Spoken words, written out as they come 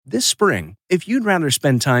This spring, if you'd rather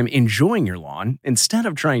spend time enjoying your lawn instead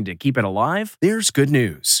of trying to keep it alive, there's good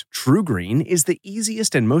news. True Green is the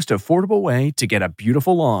easiest and most affordable way to get a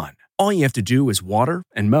beautiful lawn. All you have to do is water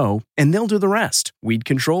and mow, and they'll do the rest. Weed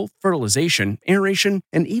control, fertilization, aeration,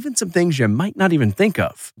 and even some things you might not even think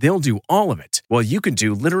of. They'll do all of it, while you can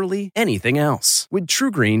do literally anything else. With True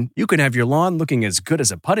Green, you can have your lawn looking as good as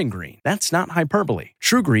a putting green. That's not hyperbole.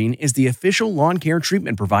 True Green is the official lawn care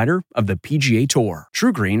treatment provider of the PGA Tour.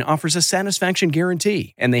 True Green offers a satisfaction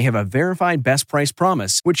guarantee, and they have a verified best price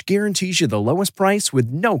promise, which guarantees you the lowest price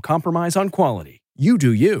with no compromise on quality. You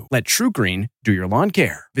do you. Let True Green do your lawn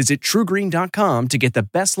care. Visit TrueGreen.com to get the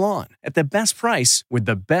best lawn at the best price with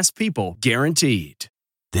the best people guaranteed.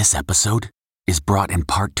 This episode is brought in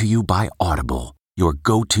part to you by Audible, your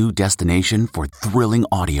go-to destination for thrilling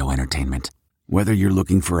audio entertainment. Whether you're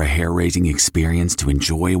looking for a hair-raising experience to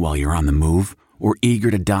enjoy while you're on the move or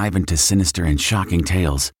eager to dive into sinister and shocking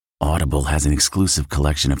tales, Audible has an exclusive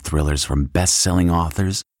collection of thrillers from best-selling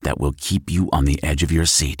authors that will keep you on the edge of your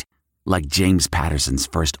seat. Like James Patterson's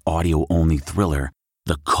first audio-only thriller,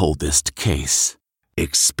 The Coldest Case.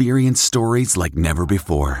 Experience stories like never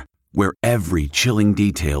before, where every chilling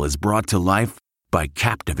detail is brought to life by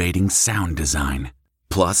captivating sound design.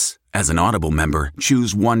 Plus, as an Audible member,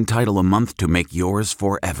 choose one title a month to make yours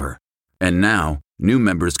forever. And now, new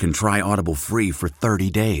members can try Audible free for 30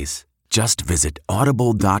 days. Just visit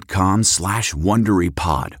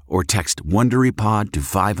audible.com/WonderyPod or text WonderyPod to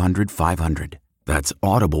 500-500. That's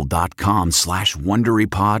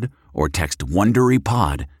audible.com/WonderyPod or text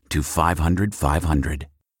WonderyPod to 500-500.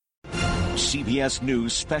 CBS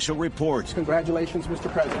News Special Report. Congratulations,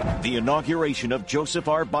 Mr. President. The inauguration of Joseph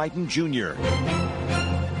R. Biden Jr.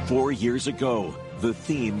 4 years ago, the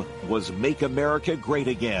theme was Make America Great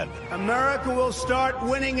Again. America will start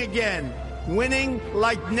winning again. Winning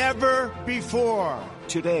like never before.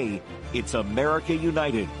 Today, it's America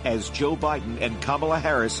United as Joe Biden and Kamala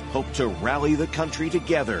Harris hope to rally the country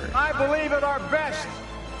together. I believe at our best,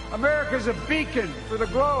 America's a beacon for the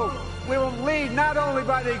globe. We will lead not only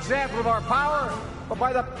by the example of our power, but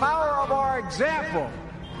by the power of our example.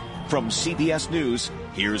 From CBS News,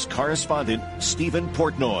 here's correspondent Stephen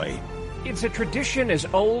Portnoy. It's a tradition as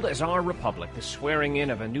old as our republic. The swearing in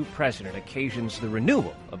of a new president occasions the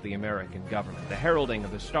renewal of the American government, the heralding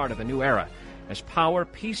of the start of a new era, as power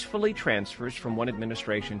peacefully transfers from one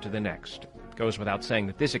administration to the next. It goes without saying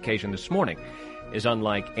that this occasion this morning is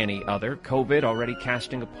unlike any other. COVID already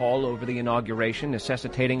casting a pall over the inauguration,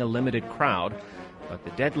 necessitating a limited crowd. But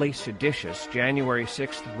the deadly, seditious January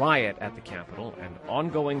 6th riot at the Capitol and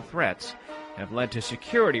ongoing threats have led to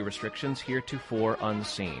security restrictions heretofore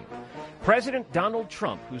unseen. President Donald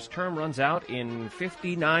Trump, whose term runs out in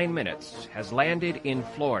 59 minutes, has landed in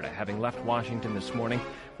Florida, having left Washington this morning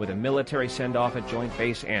with a military send-off at Joint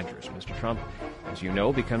Base Andrews. Mr. Trump, as you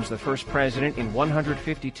know, becomes the first president in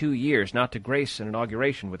 152 years not to grace an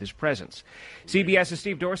inauguration with his presence. CBS's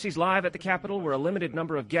Steve Dorsey's live at the Capitol, where a limited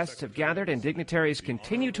number of guests have gathered and dignitaries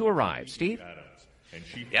continue to arrive. Steve?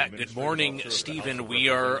 Yeah, good morning, Stephen. We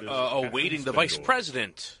are awaiting the vice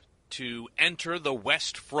president to enter the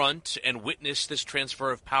West Front and witness this transfer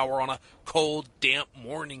of power on a cold, damp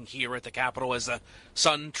morning here at the Capitol as the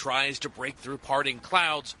sun tries to break through parting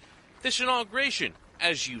clouds. This inauguration,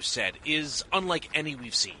 as you said, is unlike any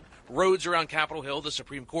we've seen. Roads around Capitol Hill, the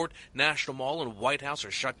Supreme Court, National Mall, and White House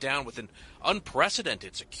are shut down with an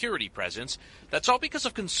unprecedented security presence. That's all because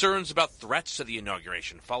of concerns about threats to the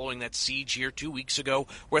inauguration following that siege here 2 weeks ago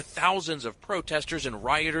where thousands of protesters and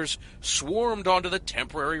rioters swarmed onto the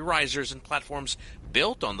temporary risers and platforms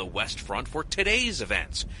built on the West Front for today's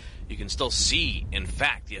events. You can still see, in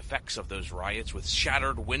fact, the effects of those riots with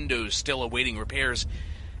shattered windows still awaiting repairs.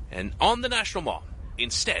 And on the National Mall,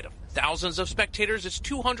 instead of thousands of spectators, it's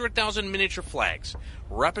 200,000 miniature flags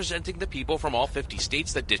representing the people from all 50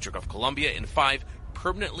 states, the District of Columbia, and 5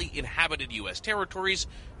 permanently inhabited U.S. territories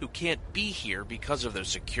who can't be here because of those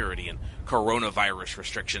security and coronavirus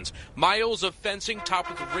restrictions. Miles of fencing topped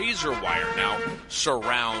with razor wire now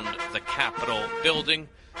surround the Capitol building.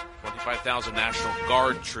 25,000 National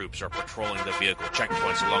Guard troops are patrolling the vehicle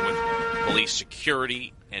checkpoints along with police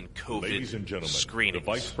security and COVID Ladies and gentlemen, screenings.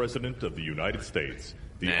 The Vice President of the United States,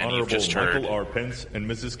 the And Honorable Michael R. Pence and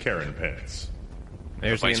Mrs. Karen Pence.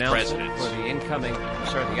 There's the announcement for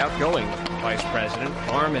the outgoing vice president,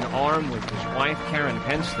 arm in arm with his wife, Karen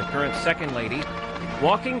Pence, the current second lady,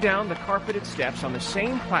 walking down the carpeted steps on the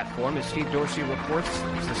same platform as Steve Dorsey reports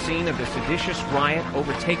is the scene of the seditious riot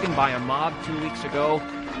overtaken by a mob 2 weeks ago.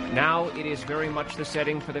 Now it is very much the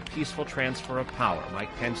setting for the peaceful transfer of power.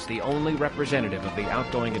 Mike Pence, the only representative of the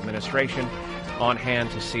outgoing administration, on hand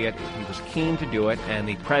to see it. He was keen to do it, and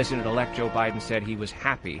the President-elect Joe Biden said he was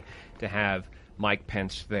happy to have Mike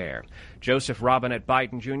Pence there. Joseph Robinette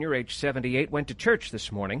Biden Jr., age 78, went to church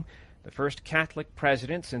this morning. The first Catholic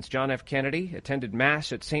president since John F. Kennedy attended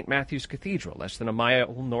Mass at St. Matthew's Cathedral, less than a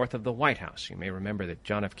mile north of the White House. You may remember that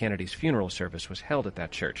John F. Kennedy's funeral service was held at that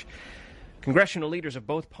church. Congressional leaders of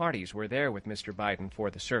both parties were there with Mr. Biden for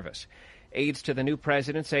the service. Aides to the new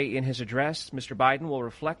president say in his address, Mr. Biden will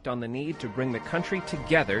reflect on the need to bring the country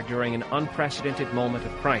together during an unprecedented moment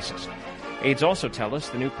of crisis. Aides also tell us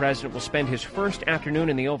the new president will spend his first afternoon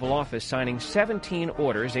in the Oval Office signing 17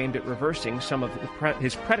 orders aimed at reversing some of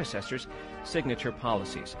his predecessors' signature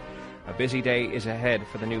policies. A busy day is ahead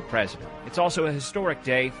for the new president. It's also a historic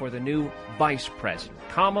day for the new vice president,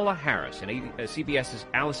 Kamala Harris. And CBS's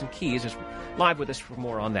Allison Keyes is live with us for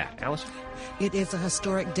more on that. Allison? It is a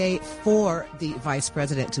historic day for the vice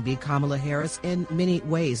president to be Kamala Harris in many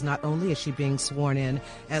ways. Not only is she being sworn in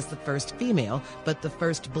as the first female, but the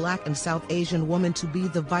first Black and South Asian woman to be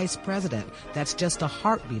the vice president. That's just a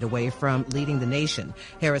heartbeat away from leading the nation.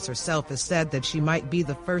 Harris herself has said that she might be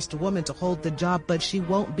the first woman to hold the job, but she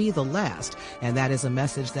won't be the last. And that is a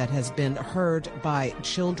message that has been heard by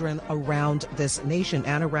children around this nation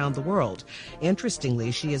and around the world.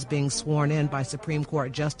 Interestingly, she is being sworn in by Supreme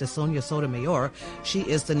Court Justice Sonia Sotomayor. She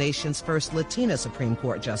is the nation's first Latina Supreme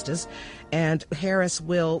Court justice. And Harris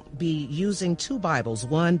will be using two Bibles.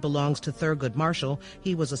 One belongs to Thurgood Marshall.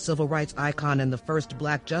 He was a civil rights icon and the first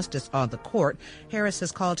Black justice on the court. Harris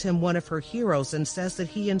has called him one of her heroes and says that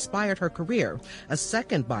he inspired her career. A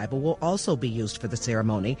second Bible will also be used for the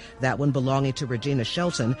ceremony, that one belonging to Regina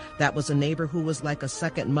Shelton. That was a neighbor who was like a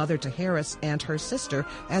second mother to Harris and her sister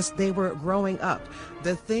as they were growing up.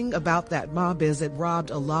 The thing about that mob is it robbed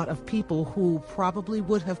a lot of people who probably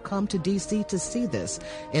would have come to D.C. to see this,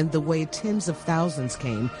 in the way tens of thousands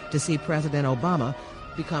came to see President Obama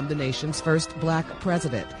become the nation's first Black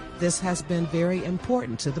president. This has been very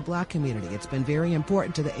important to the Black community. It's been very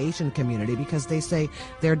important to the Asian community because they say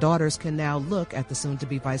their daughters can now look at the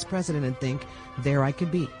soon-to-be vice president and think, there I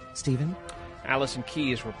could be. Stephen? Allison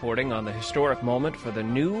Keyes reporting on the historic moment for the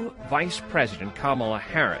new Vice President, Kamala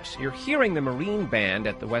Harris. You're hearing the Marine Band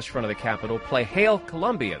at the west front of the Capitol play Hail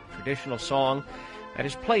Columbia, a traditional song that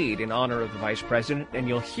is played in honor of the Vice President, and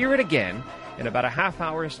you'll hear it again in about a half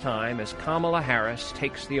hour's time as Kamala Harris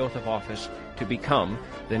takes the oath of office to become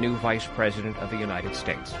the new Vice President of the United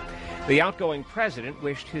States. The outgoing president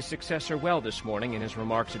wished his successor well this morning in his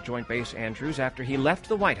remarks at Joint Base Andrews after he left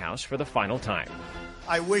the White House for the final time.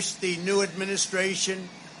 I wish the new administration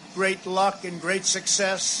great luck and great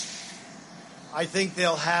success. I think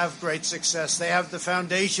they'll have great success. They have the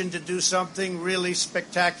foundation to do something really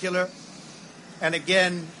spectacular. And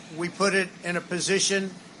again, we put it in a position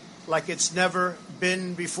like it's never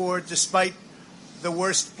been before, despite the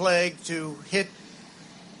worst plague to hit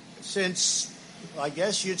since, I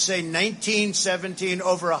guess you'd say, 1917,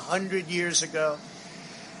 over 100 years ago.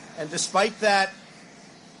 And despite that,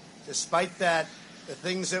 the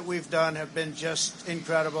things that we've done have been just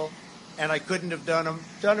incredible, and I couldn't have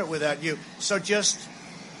done it without you. So just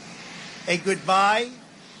a goodbye.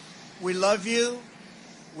 We love you.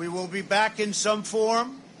 We will be back in some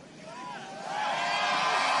form.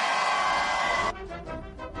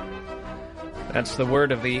 That's the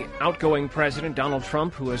word of the outgoing president, Donald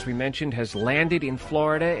Trump, who, as we mentioned, has landed in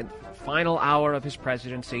Florida in the final hour of his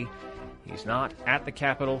presidency. He's not at the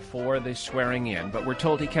Capitol for the swearing in, but we're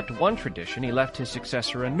told he kept one tradition. He left his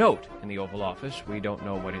successor a note in the Oval Office. We don't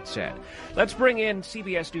know what it said. Let's bring in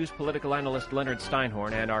CBS News political analyst Leonard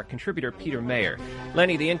Steinhorn and our contributor Peter Mayer.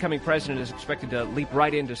 Lenny, the incoming president is expected to leap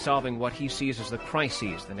right into solving what he sees as the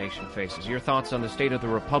crises the nation faces. Your thoughts on the state of the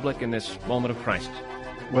republic in this moment of crisis?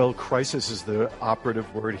 Well, crisis is the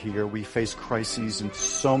operative word here. We face crises in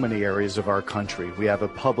so many areas of our country. We have a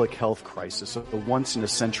public health crisis, a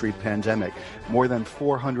once-in-a-century pandemic, more than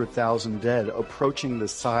 400,000 dead, approaching the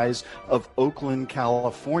size of Oakland,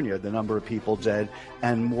 California, the number of people dead,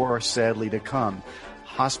 and more sadly to come.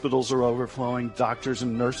 Hospitals are overflowing, doctors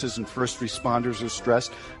and nurses and first responders are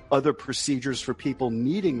stressed, other procedures for people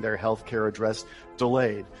needing their health care addressed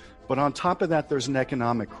delayed. But on top of that, there's an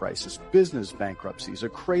economic crisis, business bankruptcies, a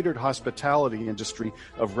cratered hospitality industry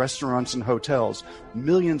of restaurants and hotels,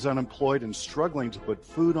 millions unemployed and struggling to put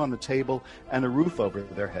food on the table and a roof over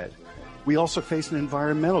their head. We also face an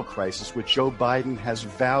environmental crisis, which Joe Biden has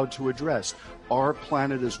vowed to address. Our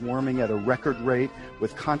planet is warming at a record rate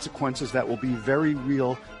with consequences that will be very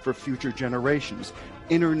real for future generations.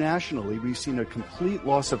 Internationally, we've seen a complete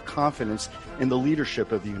loss of confidence in the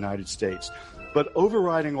leadership of the United States. But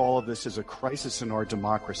overriding all of this is a crisis in our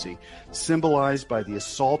democracy, symbolized by the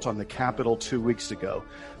assault on the Capitol 2 weeks ago.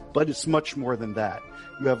 But it's much more than that.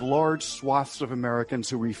 You have large swaths of Americans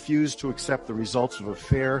who refuse to accept the results of a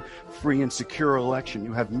fair, free, and secure election.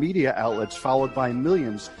 You have media outlets followed by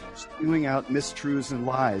millions spewing out mistruths and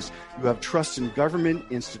lies. You have trust in government,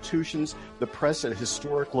 institutions, the press at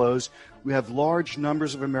historic lows. We have large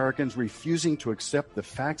numbers of Americans refusing to accept the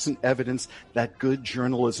facts and evidence that good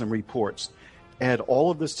journalism reports. Add all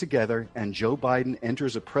of this together, and Joe Biden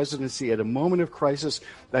enters a presidency at a moment of crisis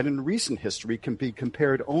that in recent history can be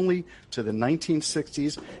compared only to the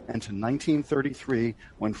 1960s and to 1933,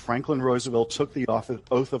 when Franklin Roosevelt took the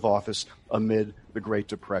oath of office amid the Great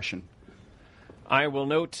Depression. I will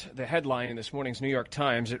note the headline in this morning's New York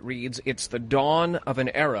Times. It reads, "It's the dawn of an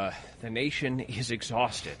era. The nation is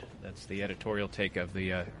exhausted." That's the editorial take of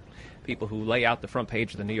the people who lay out the front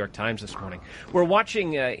page of the New York Times this morning. We're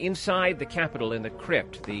watching inside the Capitol in the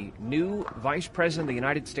crypt. The new Vice President of the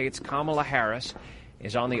United States, Kamala Harris,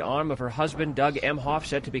 is on the arm of her husband, Doug Emhoff,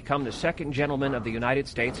 set to become the second gentleman of the United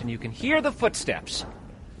States. And you can hear the footsteps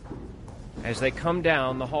as they come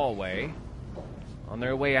down the hallway on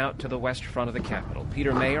their way out to the west front of the Capitol.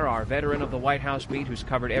 Peter Mayer, our veteran of the White House beat, who's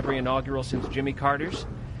covered every inaugural since Jimmy Carter's.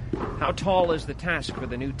 How tall is the task for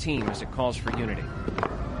the new team as it calls for unity?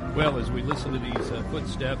 Well, as we listen to these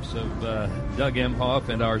footsteps of Doug Emhoff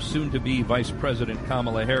and our soon-to-be Vice President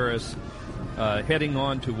Kamala Harris heading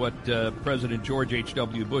on to what President George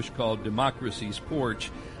H.W. Bush called democracy's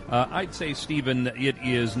porch, I'd say, Stephen, it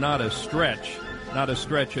is not a stretch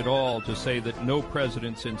at all to say that no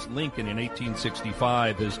president since Lincoln in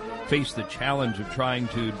 1865 has faced the challenge of trying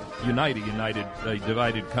to unite a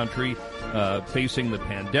divided country, facing the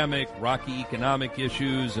pandemic, rocky economic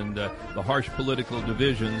issues, and the harsh political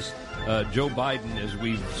divisions. Joe Biden, as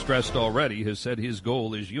we've stressed already, has said his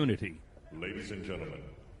goal is unity. Ladies and gentlemen,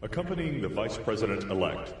 accompanying the Vice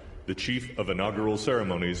President-elect, the Chief of Inaugural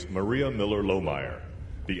Ceremonies, Maria Miller-Lohmeyer,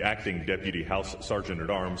 the Acting Deputy House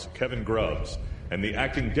Sergeant-at-Arms, Kevin Grubbs, and the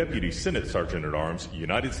Acting Deputy Senate Sergeant-at-Arms,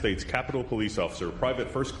 United States Capitol Police Officer, Private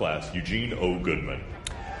First Class Eugene O. Goodman.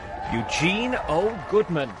 Eugene O.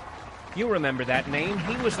 Goodman. You remember that name.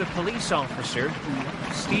 He was the police officer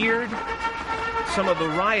who steered some of the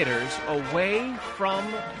rioters away from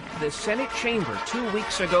the Senate chamber 2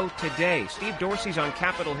 weeks ago today. Steve Dorsey's on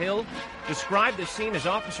Capitol Hill described the scene as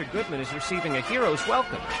Officer Goodman is receiving a hero's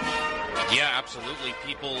welcome. Yeah, absolutely.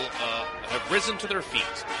 People have risen to their feet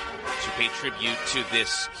to pay tribute to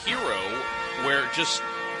this hero, where just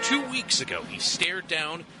 2 weeks ago he stared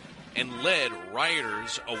down and led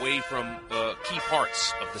rioters away from key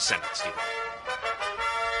parts of the Senate, Stephen.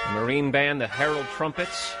 The Marine Band, the Herald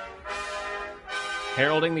Trumpets,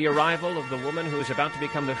 heralding the arrival of the woman who is about to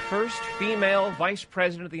become the first female Vice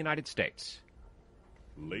President of the United States.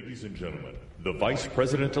 Ladies and gentlemen, the Vice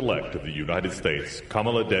President-elect of the United States,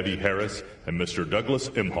 Kamala Devi Harris, and Mr. Douglas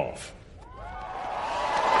Emhoff.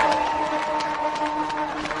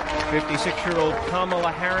 56-year-old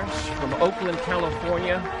Kamala Harris from Oakland,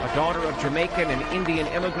 California, a daughter of Jamaican and Indian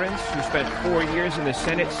immigrants who spent 4 years in the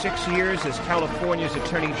Senate, 6 years as California's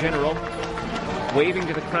Attorney General, waving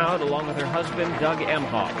to the crowd along with her husband, Doug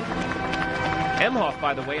Emhoff. Emhoff,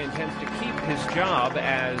 by the way, intends to keep his job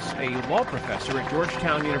as a law professor at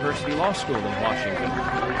Georgetown University Law School in Washington.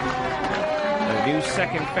 The new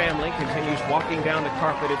second family continues walking down the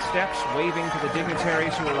carpeted steps, waving to the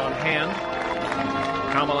dignitaries who are on hand.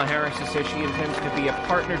 Kamala Harris says she intends to be a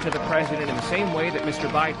partner to the president in the same way that Mr.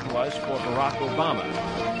 Biden was for Barack Obama.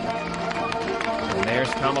 And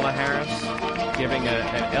there's Kamala Harris giving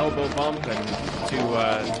an elbow bump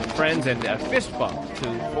to friends and a fist bump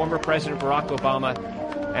to former President Barack Obama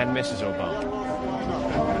and Mrs. Obama.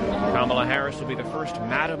 Kamala Harris will be the first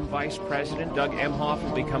Madam Vice President. Doug Emhoff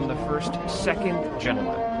will become the first second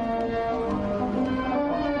gentleman.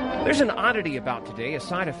 There's an oddity about today, a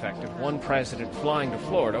side effect of one president flying to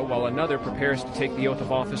Florida while another prepares to take the oath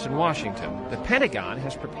of office in Washington. The Pentagon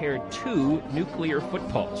has prepared 2 nuclear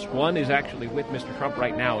footballs. One is actually with Mr. Trump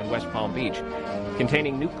right now in West Palm Beach,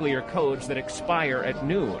 containing nuclear codes that expire at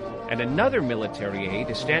noon. And another military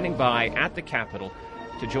aide is standing by at the Capitol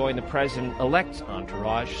to join the president-elect's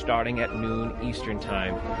entourage starting at noon Eastern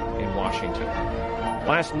Time in Washington.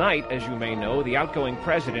 Last night, as you may know, the outgoing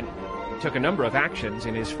president took a number of actions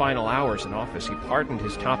in his final hours in office. He pardoned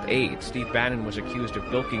his top aide. Steve Bannon was accused of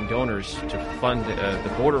bilking donors to fund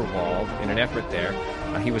the border wall in an effort there.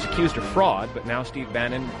 He was accused of fraud, but now Steve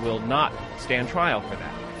Bannon will not stand trial for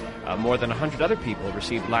that. More than 100 other people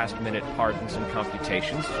received last-minute pardons and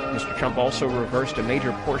computations. Mr. Trump also reversed a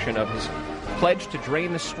major portion of his pledge to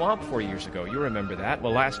drain the swamp 4 years ago. You remember that.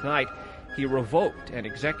 Well, last night, he revoked an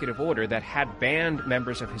executive order that had banned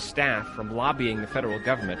members of his staff from lobbying the federal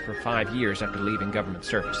government for 5 years after leaving government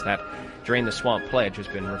service. That Drain the Swamp pledge has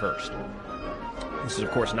been reversed. This is,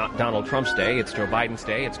 of course, not Donald Trump's day. It's Joe Biden's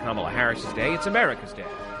day. It's Kamala Harris's day. It's America's day.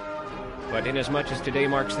 But inasmuch as today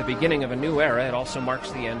marks the beginning of a new era, it also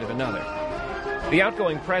marks the end of another. The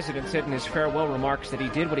outgoing president said in his farewell remarks that he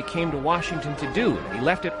did what he came to Washington to do. He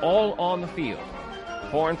left it all on the field.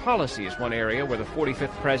 Foreign policy is one area where the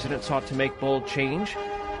 45th president sought to make bold change.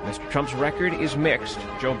 Mr. Trump's record is mixed.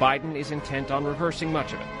 Joe Biden is intent on reversing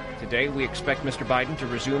much of it. Today, we expect Mr. Biden to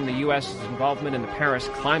resume the U.S.'s involvement in the Paris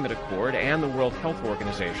Climate Accord and the World Health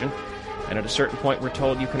Organization. And at a certain point, we're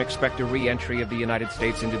told you can expect a re-entry of the United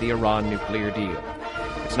States into the Iran nuclear deal.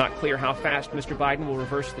 It's not clear how fast Mr. Biden will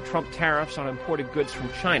reverse the Trump tariffs on imported goods from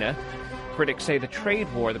China. Critics say the trade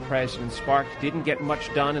war the president sparked didn't get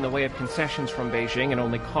much done in the way of concessions from Beijing and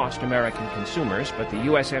only cost American consumers. But the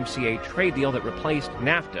USMCA trade deal that replaced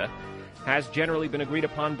NAFTA has generally been agreed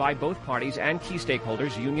upon by both parties and key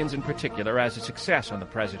stakeholders, unions in particular, as a success on the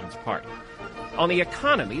president's part. On the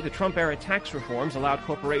economy, the Trump-era tax reforms allowed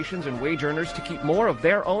corporations and wage earners to keep more of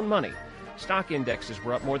their own money. Stock indexes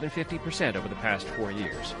were up more than 50% over the past 4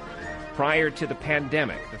 years. Prior to the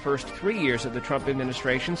pandemic, the first 3 years of the Trump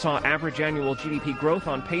administration saw average annual GDP growth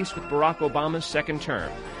on pace with Barack Obama's second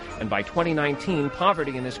term. And by 2019,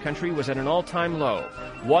 poverty in this country was at an all-time low.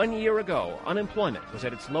 1 year ago, unemployment was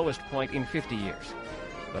at its lowest point in 50 years.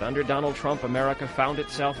 But under Donald Trump, America found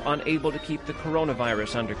itself unable to keep the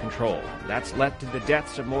coronavirus under control. That's led to the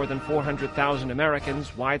deaths of more than 400,000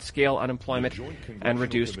 Americans, wide-scale unemployment, and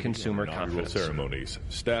reduced consumer confidence. Ceremonies.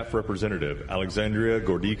 Staff Representative Alexandria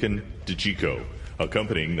Gordikan-DeChico,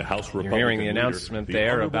 accompanying the House Republican You're hearing the leader, announcement the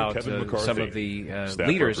there Honorable about Kevin McCarthy. some of the Staff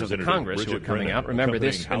leaders of the Representative Congress who are Bridget coming Brennan, out. Remember,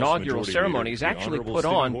 this accompanying House inaugural Majority ceremony Leader, is the actually Honorable put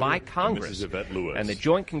on Stephen by Hoyer, Congress Mrs. Yvette Lewis. and the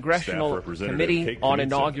Joint Congressional Committee on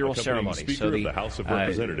Inaugural Ceremonies. So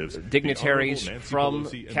the dignitaries from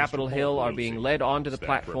Capitol Hill are being led onto the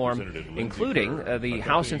platform, including the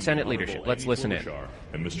House and Senate leadership. Let's listen in.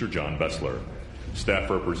 And Mr. John Bessler. Staff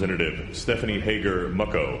Representative Stephanie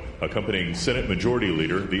Hager-Mucko, accompanying Senate Majority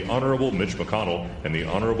Leader, the Honorable Mitch McConnell, and the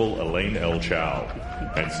Honorable Elaine L. Chao.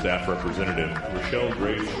 And Staff Representative Rochelle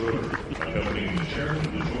Graves Schroeder, accompanying the Chairman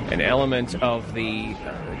of the Joint. An element of the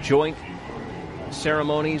joint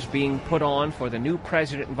ceremonies being put on for the new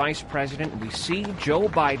president and vice president. We see Joe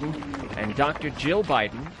Biden and Dr. Jill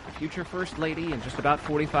Biden, future First Lady, in just about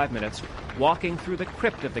 45 minutes, walking through the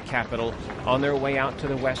crypt of the Capitol on their way out to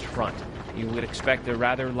the West Front. You would expect a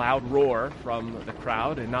rather loud roar from the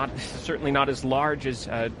crowd, and certainly not as large as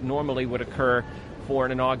normally would occur for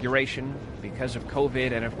an inauguration because of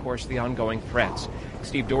COVID and, of course, the ongoing threats.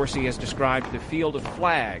 Steve Dorsey has described the field of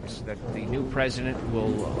flags that the new president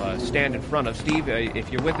will stand in front of. Steve, if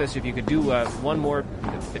you're with us, if you could do one more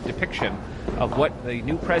depiction of what the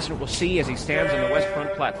new president will see as he stands on the West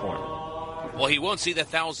Front platform. Well, he won't see the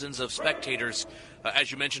thousands of spectators,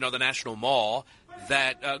 as you mentioned, on the National Mall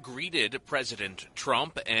that greeted President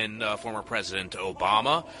Trump and former President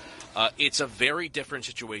Obama. It's a very different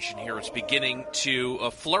situation here. It's beginning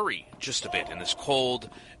to flurry just a bit in this cold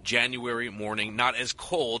January morning. Not as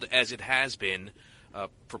cold as it has been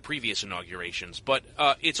for previous inaugurations. But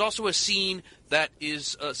it's also a scene that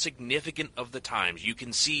is significant of the times. You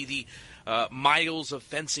can see the miles of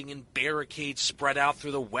fencing and barricades spread out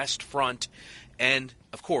through the West Front. And,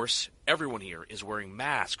 of course, everyone here is wearing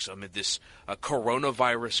masks amid this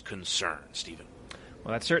coronavirus concern. Stephen.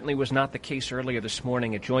 Well, that certainly was not the case earlier this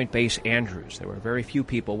morning at Joint Base Andrews. There were very few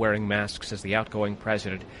people wearing masks as the outgoing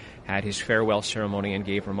president had his farewell ceremony and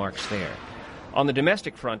gave remarks there. On the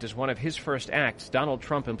domestic front, as one of his first acts, Donald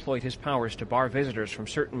Trump employed his powers to bar visitors from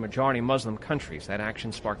certain majority Muslim countries. That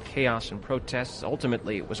action sparked chaos and protests.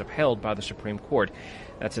 Ultimately, it was upheld by the Supreme Court.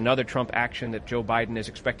 That's another Trump action that Joe Biden is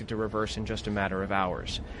expected to reverse in just a matter of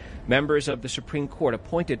hours. Members of the Supreme Court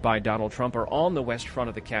appointed by Donald Trump are on the West Front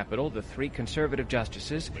of the Capitol. The three conservative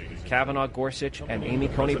justices, Kavanaugh, Gorsuch, and Amy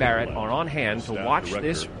Coney Barrett, are on hand to watch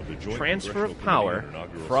this transfer of power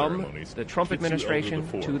from the Trump administration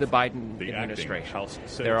to the Biden administration.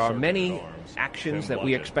 There are many actions that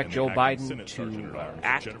we expect Joe Biden to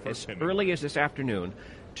act as early as this afternoon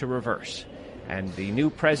to reverse. And the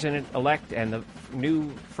new president-elect and the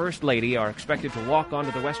new First Lady are expected to walk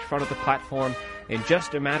onto the West Front of the platform in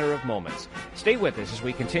just a matter of moments. Stay with us as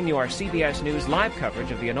we continue our CBS News live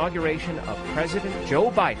coverage of the inauguration of President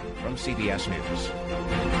Joe Biden from CBS News.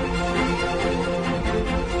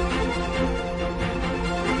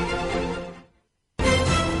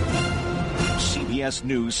 CBS CBS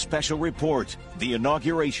News special report, the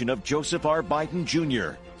inauguration of Joseph R. Biden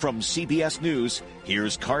Jr. From CBS News,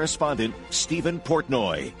 here's correspondent Stephen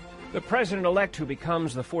Portnoy. The president-elect, who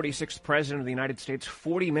becomes the 46th president of the United States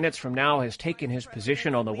 40 minutes from now, has taken his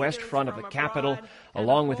position on the west front of the Capitol,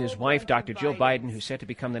 along with his wife, Dr. Jill Biden, who's set to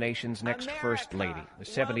become the nation's next First Lady. The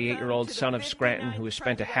 78-year-old son of Scranton, who has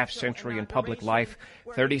spent a half-century in public life,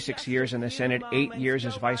 36 years in the Senate, 8 years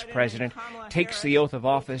as vice president, takes the oath of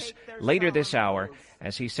office later this hour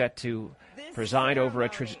as he's set to preside over a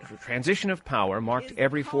transition of power marked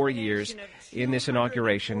every 4 years in this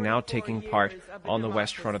inauguration, now taking part on the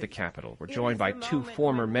west front of the Capitol. We're joined by two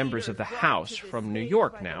former members of the House from New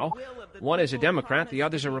York now. One is a Democrat, the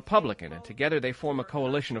other's a Republican, and together they form a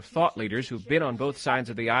coalition of thought leaders who've been on both sides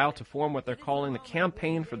of the aisle to form what they're calling the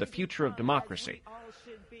Campaign for the Future of Democracy.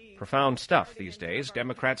 Profound stuff these days.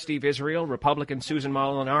 Democrat Steve Israel, Republican Susan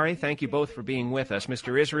Molinari, thank you both for being with us.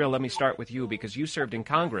 Mr. Israel, let me start with you because you served in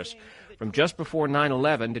Congress from just before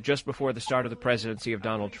 9/11 to just before the start of the presidency of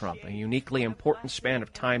Donald Trump, a uniquely important span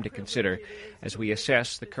of time to consider as we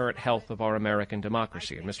assess the current health of our American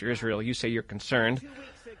democracy. And Mr. Israel, you say you're concerned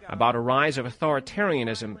about a rise of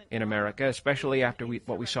authoritarianism in America, especially after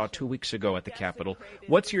what we saw 2 weeks ago at the Capitol.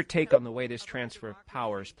 What's your take on the way this transfer of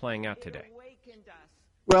power is playing out today?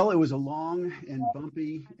 Well, it was a long and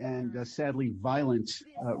bumpy and sadly violent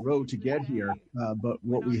road to get here. But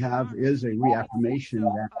what we have is a reaffirmation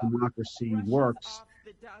that democracy works.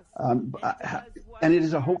 And it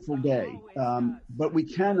is a hopeful day. But we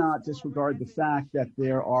cannot disregard the fact that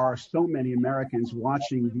there are so many Americans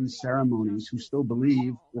watching these ceremonies who still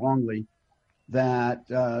believe wrongly that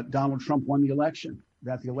Donald Trump won the election,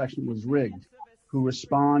 that the election was rigged, who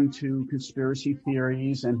respond to conspiracy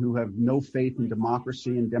theories and who have no faith in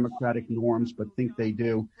democracy and democratic norms, but think they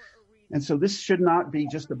do. And so this should not be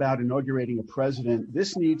just about inaugurating a president.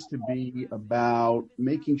 This needs to be about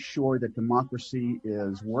making sure that democracy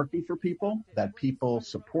is working for people, that people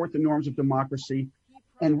support the norms of democracy,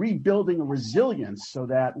 and rebuilding a resilience so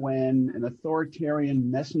that when an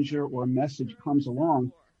authoritarian messenger or message comes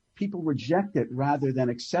along, people reject it rather than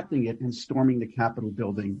accepting it and storming the Capitol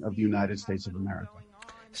building of the United States of America.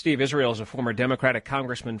 Steve Israel is a former Democratic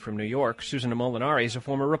congressman from New York. Susan Molinari is a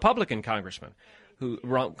former Republican congresswoman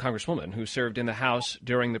who served in the House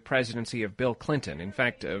during the presidency of Bill Clinton. In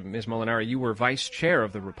fact, Ms. Molinari, you were vice chair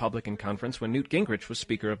of the Republican conference when Newt Gingrich was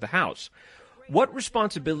Speaker of the House. What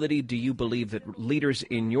responsibility do you believe that leaders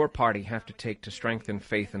in your party have to take to strengthen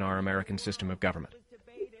faith in our American system of government?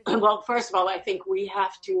 Well, first of all, I think we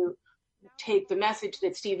have to take the message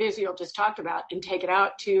that Steve Israel just talked about and take it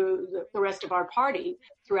out to the rest of our party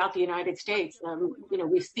throughout the United States.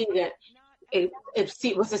 We see that it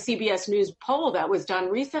was a CBS News poll that was done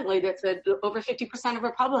recently that said over 50% of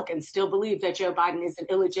Republicans still believe that Joe Biden is an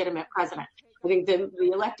illegitimate president. I think the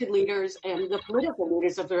elected leaders and the political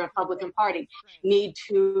leaders of the Republican Party need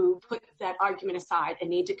to put that argument aside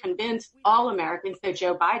and need to convince all Americans that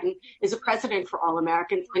Joe Biden is a president for all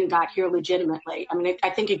Americans and got here legitimately. I mean,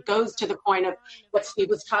 I think it goes to the point of what Steve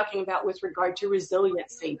was talking about with regard to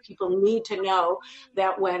resiliency. People need to know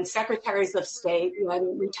that when secretaries of state,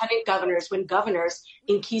 when lieutenant governors, when governors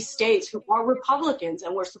in key states who are Republicans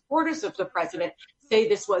and were supporters of the president say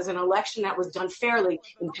this was an election that was done fairly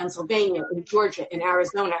in Pennsylvania, in Georgia, in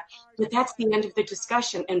Arizona, but that's the end of the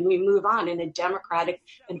discussion and we move on in a democratic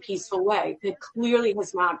and peaceful way. That clearly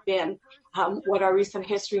has not been what our recent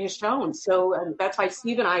history has shown. So that's why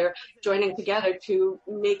Steve and I are joining together to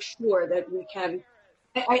make sure that we can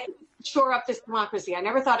shore up this democracy. I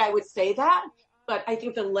never thought I would say that, but I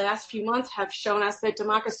think the last few months have shown us that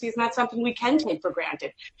democracy is not something we can take for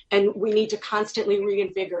granted. And we need to constantly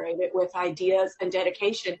reinvigorate it with ideas and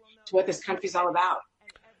dedication to what this country is all about.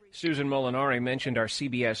 Susan Molinari mentioned our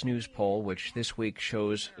CBS News poll, which this week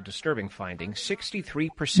shows a disturbing finding.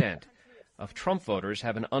 63% of Trump voters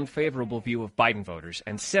have an unfavorable view of Biden voters,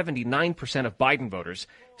 and 79% of Biden voters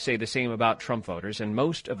say the same about Trump voters. And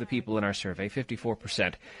most of the people in our survey,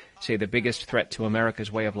 54%, say the biggest threat to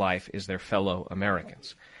America's way of life is their fellow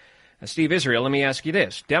Americans. Steve Israel, let me ask you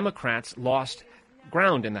this. Democrats lost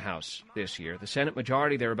ground in the House this year. The Senate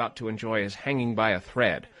majority they're about to enjoy is hanging by a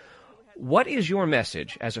thread. What is your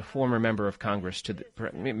message as a former member of Congress to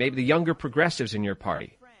maybe the younger progressives in your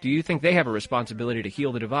party? Do you think they have a responsibility to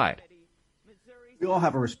heal the divide? We all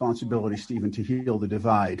have a responsibility, Stephen, to heal the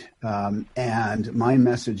divide. And my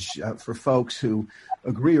message for folks who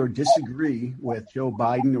agree or disagree with Joe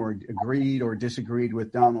Biden or agreed or disagreed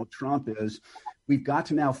with Donald Trump is we've got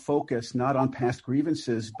to now focus not on past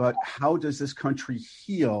grievances, but how does this country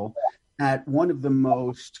heal at one of the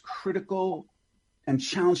most critical and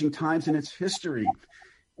challenging times in its history.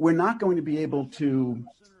 we're not going to be able to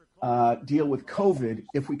deal with COVID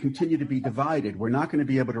if we continue to be divided. We're not going to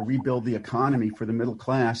be able to rebuild the economy for the middle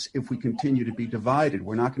class if we continue to be divided.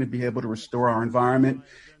 We're not going to be able to restore our environment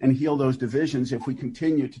and heal those divisions if we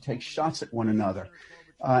continue to take shots at one another.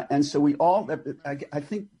 And so I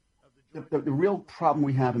think the real problem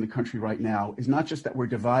we have in the country right now is not just that we're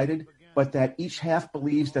divided, but that each half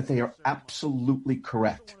believes that they are absolutely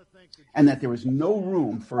correct and that there is no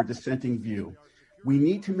room for a dissenting view. We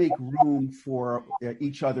need to make room for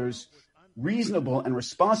each other's reasonable and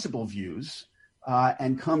responsible views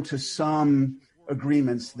and come to some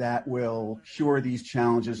agreements that will cure these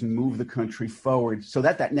challenges and move the country forward so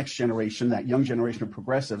that that next generation, that young generation of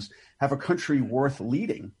progressives, have a country worth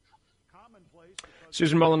leading.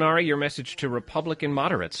 Susan Molinari, your message to Republican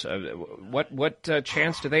moderates. What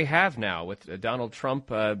chance do they have now with Donald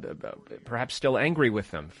Trump perhaps still angry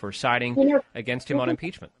with them for siding against him on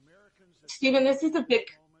impeachment? Stephen, this is a big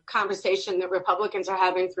conversation that Republicans are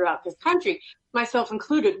having throughout this country, myself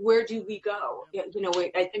included. Where do we go?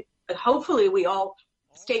 I think that hopefully we all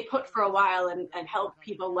stay put for a while and help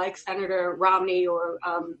people like Senator Romney or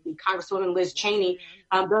Congresswoman Liz Cheney,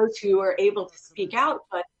 those who are able to speak out.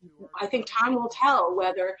 But I think time will tell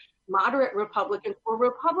whether moderate Republicans or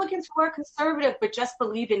Republicans who are conservative but just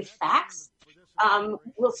believe in facts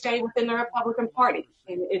will stay within the Republican Party.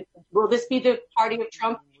 Will this be the party of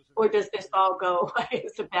Trump? Or does this all go,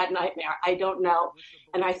 it's a bad nightmare? I don't know.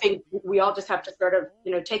 And I think we all just have to sort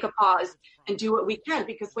of, take a pause and do what we can,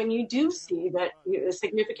 because when you do see that a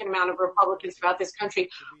significant amount of Republicans throughout this country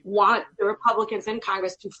want the Republicans in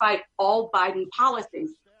Congress to fight all Biden policies,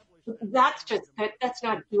 that's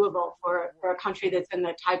not doable for a country that's in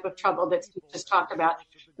the type of trouble that's just talked about.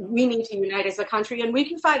 We need to unite as a country, and we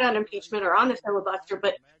can fight on impeachment or on the filibuster,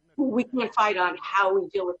 but we can't fight on how we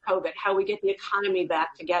deal with COVID, how we get the economy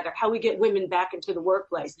back together, how we get women back into the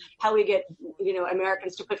workplace, how we get,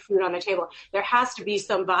 Americans to put food on the table. There has to be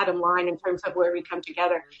some bottom line in terms of where we come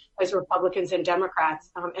together as Republicans and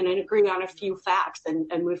Democrats and agree on a few facts and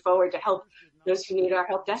move forward to help those who need our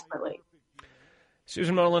help desperately.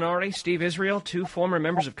 Susan Molinari, Steve Israel, two former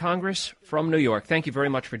members of Congress from New York. Thank you very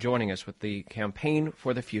much for joining us with the Campaign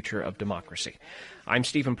for the Future of Democracy. I'm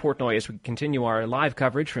Stephen Portnoy as we continue our live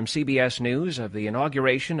coverage from CBS News of the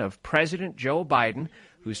inauguration of President Joe Biden,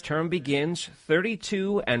 whose term begins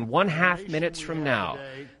 32 1/2 minutes from now.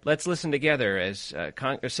 Let's listen together as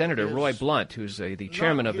Senator Roy Blunt, who's the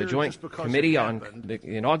chairman of the Joint Committee on the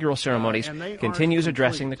inaugural ceremonies, continues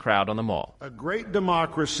addressing the crowd on the Mall. A great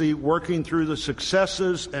democracy working through the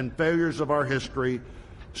successes and failures of our history,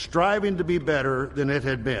 striving to be better than it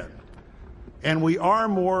had been. And we are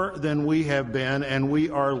more than we have been, and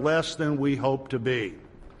we are less than we hope to be.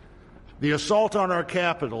 The assault on our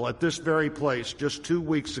Capitol at this very place just 2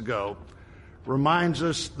 weeks ago reminds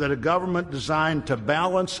us that a government designed to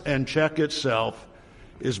balance and check itself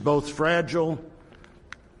is both fragile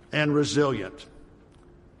and resilient.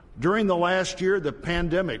 During the last year, the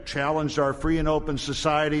pandemic challenged our free and open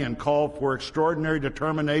society and called for extraordinary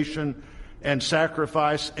determination and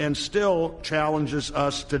sacrifice, and still challenges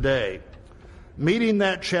us today. Meeting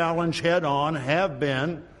that challenge head on have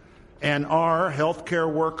been and are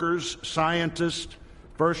healthcare workers, scientists,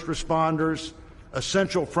 first responders,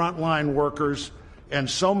 essential frontline workers, and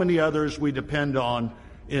so many others we depend on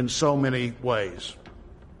in so many ways.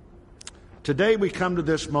 Today we come to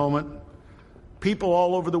this moment. People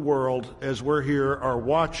all over the world, as we're here, are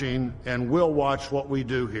watching and will watch what we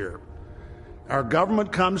do here. Our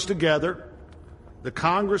government comes together. The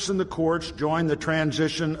Congress and the courts join the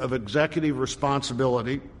transition of executive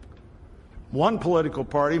responsibility. One political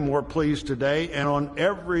party more pleased today and on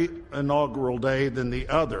every inaugural day than the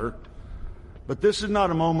other. But this is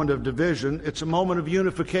not a moment of division. It's a moment of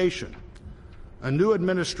unification. A new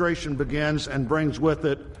administration begins and brings with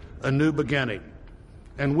it a new beginning.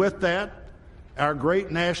 And with that, our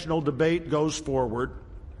great national debate goes forward,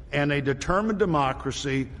 and a determined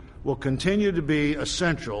democracy will continue to be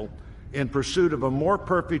essential in pursuit of a more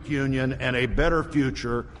perfect union and a better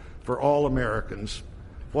future for all Americans.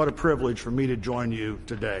 What a privilege for me to join you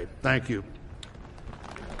today. Thank you.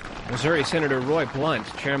 Missouri Senator Roy Blunt,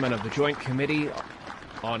 chairman of the Joint Committee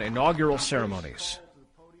on Inaugural Ceremonies.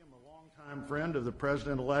 A longtime friend of the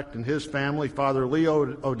President-elect and his family, Father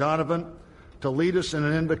Leo O'Donovan, to lead us in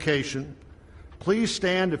an invocation. Please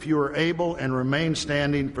stand if you are able and remain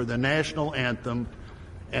standing for the national anthem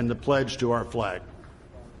and the pledge to our flag.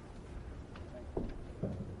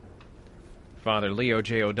 Father Leo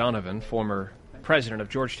J. O'Donovan, former president of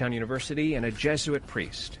Georgetown University and a Jesuit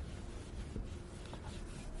priest.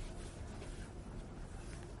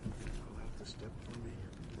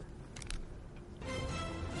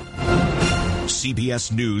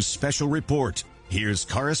 CBS News Special Report. Here's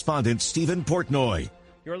correspondent Stephen Portnoy.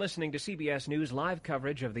 You're listening to CBS News live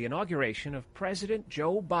coverage of the inauguration of President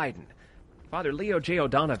Joe Biden. Father Leo J.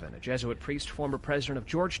 O'Donovan, a Jesuit priest, former president of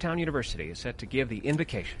Georgetown University, is set to give the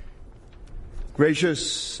invocation.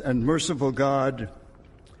 Gracious and merciful God,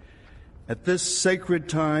 at this sacred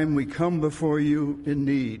time we come before you in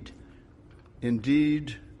need,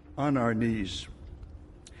 indeed on our knees.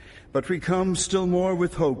 But we come still more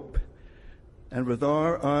with hope and with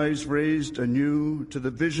our eyes raised anew to the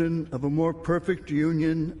vision of a more perfect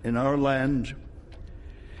union in our land,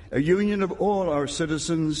 a union of all our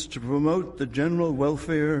citizens to promote the general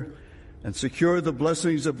welfare and secure the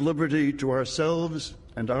blessings of liberty to ourselves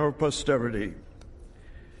and our posterity.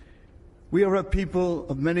 We are a people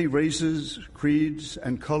of many races, creeds,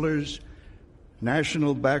 and colors,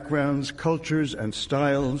 national backgrounds, cultures, and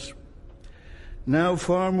styles, now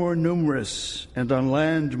far more numerous and on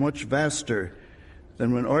land much vaster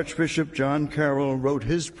than when Archbishop John Carroll wrote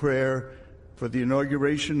his prayer for the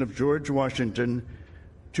inauguration of George Washington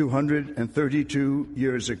 232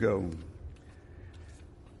 years ago.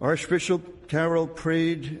 Archbishop Carroll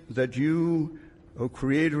prayed that you, O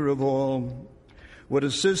Creator of all, would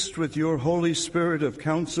assist with your Holy Spirit of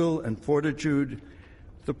counsel and fortitude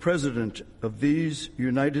the President of these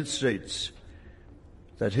United States,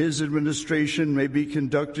 that his administration may be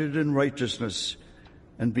conducted in righteousness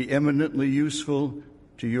and be eminently useful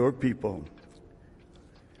to your people.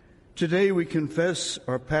 Today we confess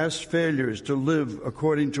our past failures to live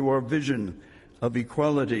according to our vision of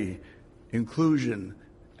equality, inclusion,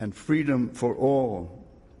 and freedom for all.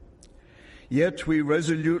 Yet we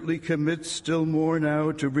resolutely commit still more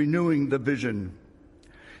now to renewing the vision,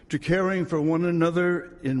 to caring for one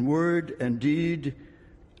another in word and deed,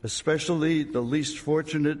 especially the least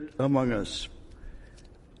fortunate among us,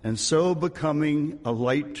 and so becoming a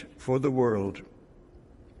light for the world.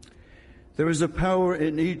 There is a power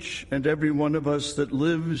in each and every one of us that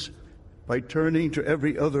lives by turning to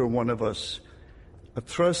every other one of us, a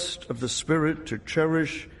thrust of the Spirit to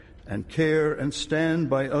cherish and care and stand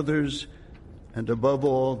by others, and above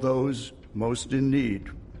all, those most in need.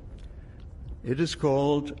 It is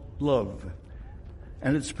called love,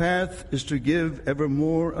 and its path is to give ever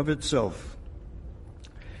more of itself.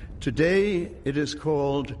 Today, it is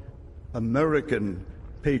called American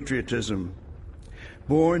patriotism,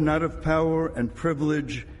 born not of power and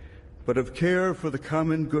privilege, but of care for the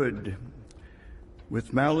common good,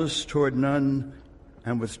 with malice toward none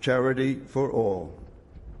and with charity for all.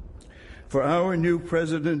 For our new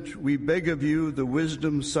president, we beg of you the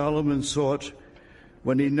wisdom Solomon sought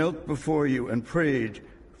when he knelt before you and prayed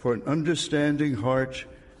for an understanding heart,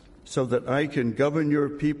 so that I can govern your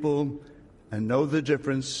people and know the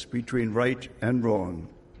difference between right and wrong.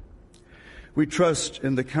 We trust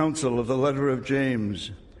in the counsel of the letter of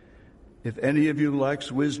James. If any of you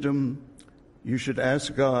lacks wisdom, you should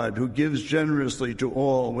ask God, who gives generously to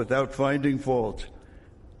all without finding fault,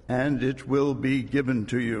 and it will be given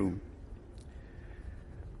to you.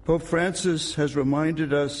 Pope Francis has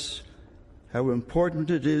reminded us how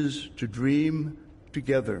important it is to dream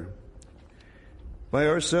together. By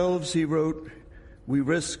ourselves, he wrote, we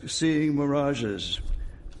risk seeing mirages,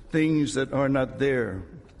 things that are not there.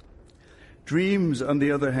 Dreams, on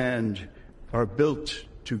the other hand, are built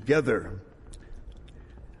together.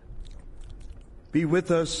 Be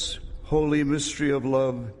with us, holy mystery of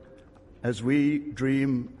love, as we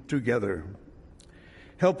dream together.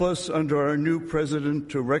 Help us under our new president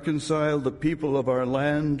to reconcile the people of our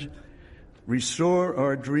land, restore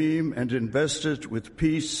our dream and invest it with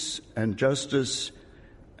peace and justice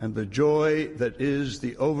and the joy that is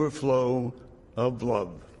the overflow of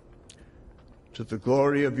love. To the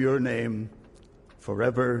glory of your name,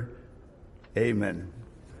 forever. Amen.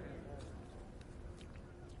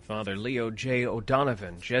 Father Leo J.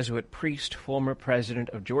 O'Donovan, Jesuit priest, former president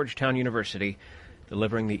of Georgetown University,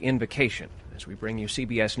 delivering the invocation as we bring you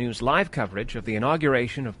CBS News live coverage of the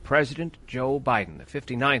inauguration of President Joe Biden, the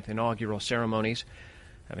 59th inaugural ceremonies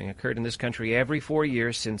having occurred in this country every 4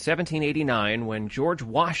 years since 1789 when George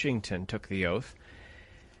Washington took the oath.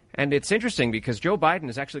 And it's interesting because Joe Biden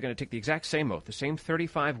is actually going to take the exact same oth, the same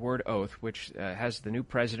 35-word oath, which has the new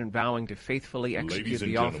president vowing to faithfully execute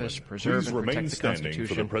the office, preserve and protect the Constitution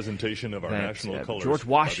for the presentation of our national colors George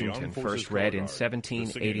Washington first read in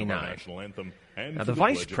 1789. Now, the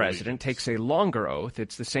vice president takes a longer oath.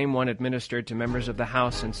 It's the same one administered to members of the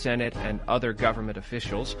House and Senate and other government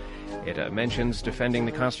officials. It mentions defending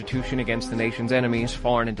the Constitution against the nation's enemies,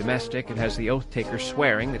 foreign and domestic. It has the oath taker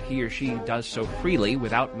swearing that he or she does so freely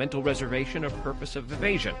without mental reservation or purpose of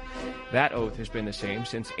evasion. That oath has been the same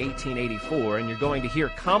since 1884, and you're going to hear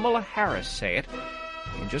Kamala Harris say it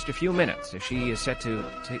in just a few minutes, as she is set to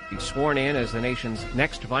be sworn in as the nation's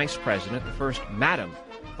next vice president, the first Madam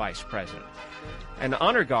Vice President. An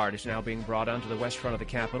honor guard is now being brought onto the west front of the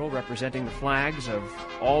Capitol, representing the flags of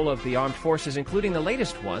all of the armed forces, including the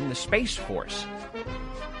latest one, the Space Force.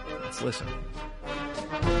 Let's listen.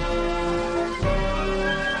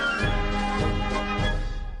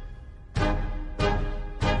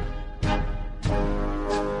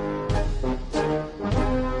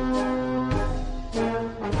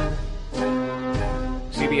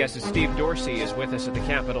 CBS's Steve Dorsey is with us at the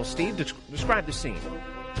Capitol. Steve, describe the scene.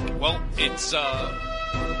 Well, it's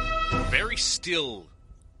very still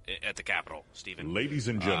at the Capitol, Stephen. Ladies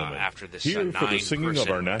and gentlemen, after this here for the singing of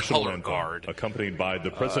our national anthem, guard, accompanied by the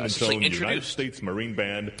President's own United States Marine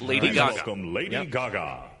Band, Lady Gaga. Welcome Lady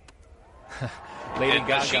Gaga. Lady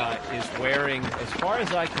Gaga is wearing, as far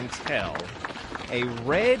as I can tell, a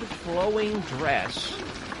red flowing dress,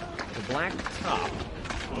 a black top,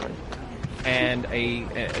 and a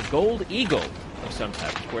gold eagle of some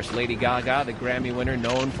type. Of course, Lady Gaga, the Grammy winner,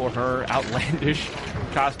 known for her outlandish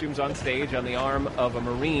costumes on stage, on the arm of a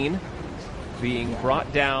Marine, being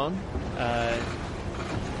brought down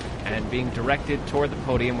and being directed toward the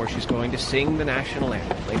podium where she's going to sing the national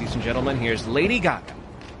anthem. Ladies and gentlemen, here's Lady Gaga.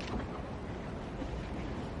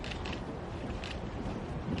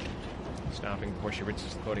 Stopping before she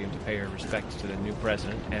reaches the podium to pay her respects to the new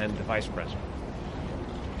president and the vice president.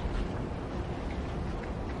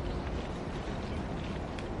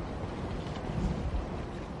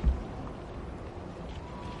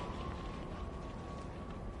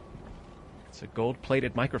 It's a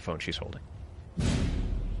gold-plated microphone she's holding.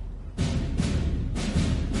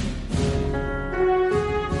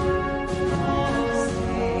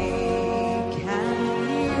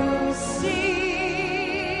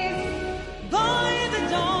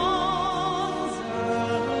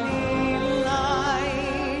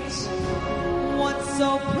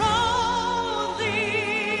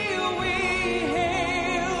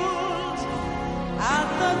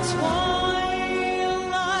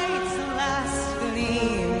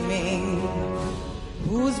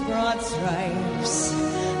 Stripes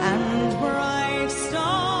and bright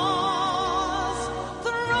stars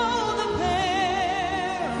through the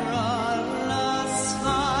perilous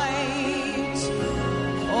fight,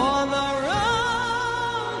 o'er the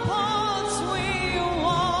ramparts we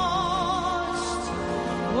watched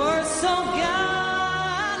were so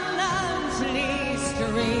gallantly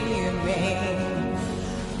streaming.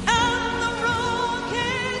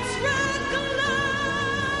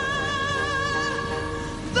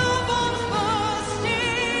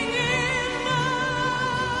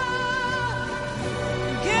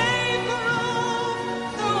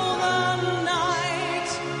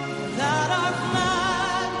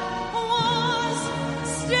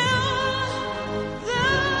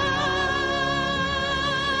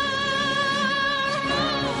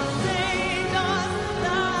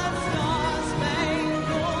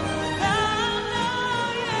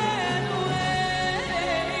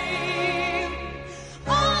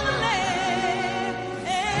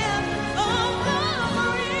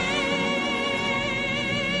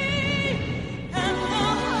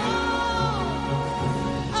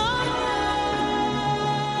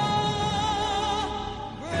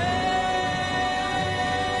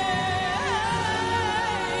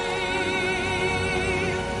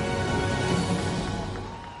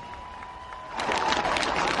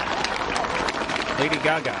 Lady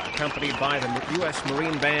Gaga, accompanied by the U.S.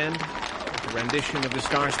 Marine Band, a rendition of the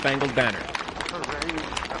Star-Spangled Banner.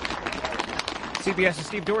 CBS's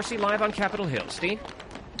Steve Dorsey live on Capitol Hill. Steve?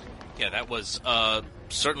 Yeah, that was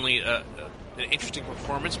certainly an interesting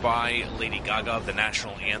performance by Lady Gaga of the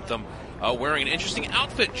national anthem, wearing an interesting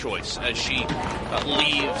outfit choice as she leaves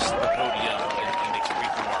the podium and makes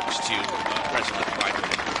brief remarks to President Biden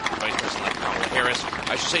and Vice President Kamala Harris.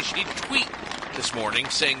 I should say she did tweet this morning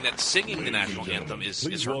saying that singing the national anthem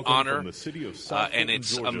is her honor, and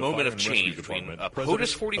it's a moment of change between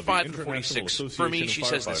POTUS 45 and 46. For me, she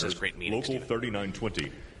says this has great meaning. Local 3920.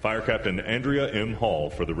 Fire Captain Andrea M. Hall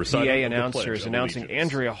for the recital PA of the announcer Pledge is of announcing Allegiance.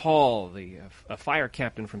 Andrea Hall, the fire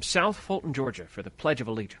captain from South Fulton, Georgia, for the Pledge of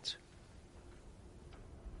Allegiance.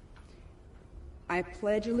 I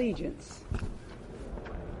pledge allegiance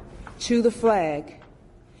to the flag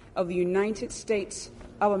of the United States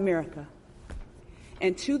of America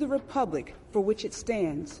and to the republic for which it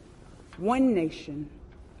stands, one nation,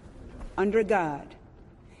 under God,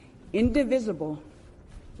 indivisible,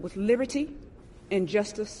 with liberty and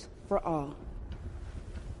justice for all.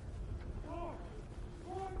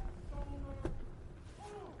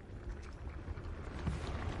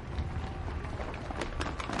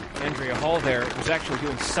 Andrea Hall there was actually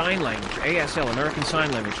doing sign language, ASL, American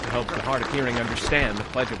Sign Language, to help the hard of hearing understand the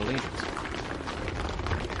Pledge of Allegiance.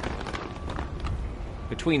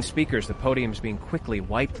 Between speakers, the podium is being quickly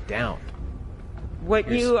wiped down.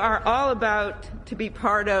 What you are all about to be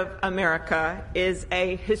part of, America, is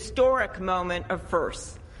a historic moment of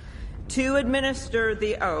firsts. To administer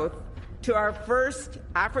the oath to our first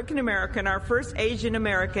African American, our first Asian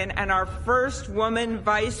American, and our first woman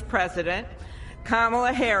vice president,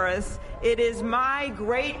 Kamala Harris, it is my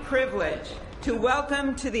great privilege to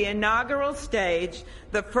welcome to the inaugural stage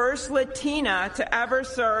the first Latina to ever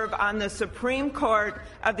serve on the Supreme Court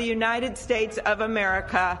of the United States of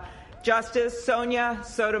America, Justice Sonia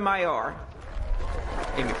Sotomayor.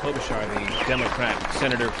 Amy Klobuchar, the Democrat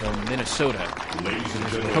senator from Minnesota,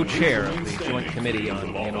 co-chair of the Joint Committee on the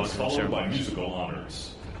Inaugural Ceremony.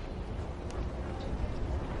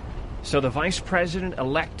 So the vice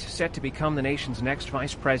president-elect, set to become the nation's next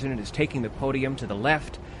vice president, is taking the podium to the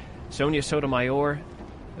left. Sonia Sotomayor,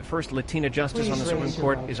 the first Latina justice on the Supreme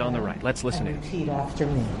Court, is on the right. Let's listen in. Repeat after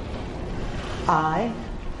me. I,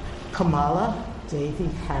 Kamala Davy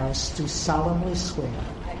Harris, do solemnly swear.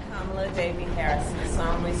 I, Kamala Davy Harris, do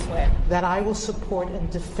solemnly swear. That I will support and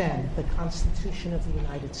defend the Constitution of the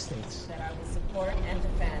United States. That I will support and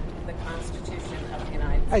defend the Constitution of the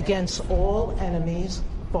United States. Against all enemies,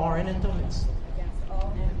 foreign and domestic. Against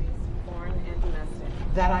all enemies, foreign and domestic.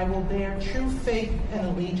 That I will bear true faith and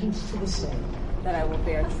allegiance to the same. That I will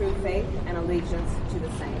bear true faith and allegiance to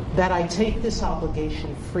the same. That I take this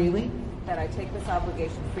obligation freely. That I take this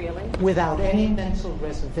obligation freely. Without any mental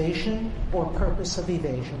reservation or purpose of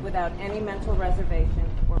evasion. Without any mental reservation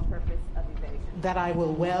or purpose of evasion. That I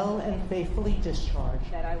will well and faithfully discharge.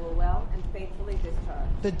 That I will well and faithfully discharge.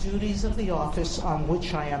 The duties of the office on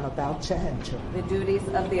which I am about to enter. The duties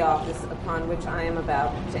of the office upon which I am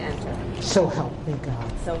about to enter. So help me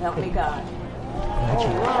God. So help me God.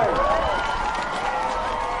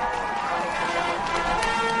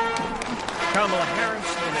 Kamala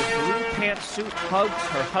Harris, in a blue pantsuit, hugs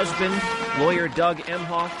her husband, lawyer Doug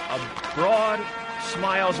Emhoff. A broad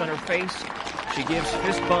smiles on her face. She gives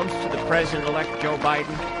fist bumps to the president-elect Joe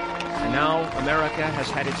Biden. And now America has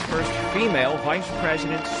had its first female vice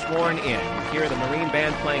president sworn in. You hear the Marine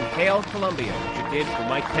Band playing Hail Columbia, which it did for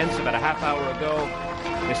Mike Pence about a half hour ago.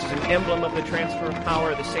 This is an emblem of the transfer of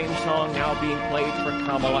power, the same song now being played for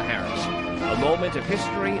Kamala Harris. A moment of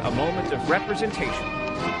history, a moment of representation.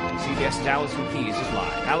 CBS's Allison Keyes is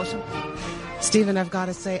live. Allison? Stephen, I've got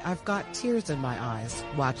to say, I've got tears in my eyes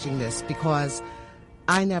watching this because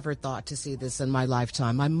I never thought to see this in my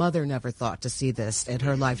lifetime. My mother never thought to see this in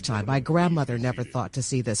her lifetime. My grandmother never thought to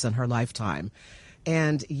see this in her lifetime.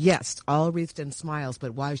 And yes, all wreathed in smiles,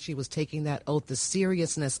 but while she was taking that oath, the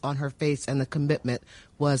seriousness on her face and the commitment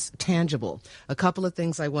was tangible. A couple of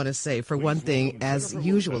things I want to say. For one thing, as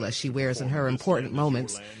usual, as she wears in her important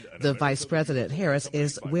moments, the Vice President Harris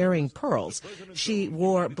is wearing pearls. She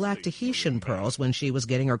wore black Tahitian pearls when she was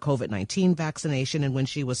getting her COVID-19 vaccination and when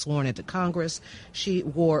she was sworn into Congress. She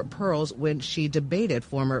wore pearls when she debated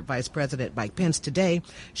former Vice President Mike Pence. Today,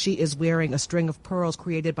 she is wearing a string of pearls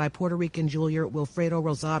created by Puerto Rican jeweler Wilfredo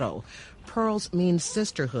Rosado. Pearls mean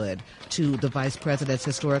sisterhood to the vice president's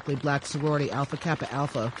historically black sorority Alpha Kappa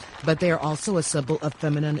Alpha, but they are also a symbol of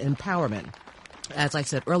feminine empowerment. As I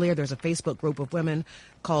said earlier, there's a Facebook group of women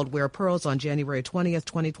called Wear Pearls on January 20th,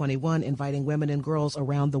 2021, inviting women and girls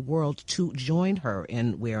around the world to join her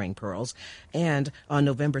in wearing pearls. And on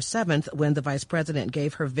November 7th, when the vice president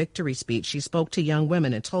gave her victory speech, she spoke to young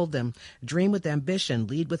women and told them, dream with ambition,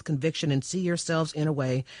 lead with conviction, and see yourselves in a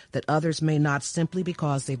way that others may not, simply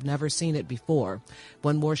because they've never seen it before.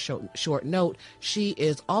 One more short note, she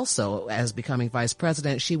is also, as becoming vice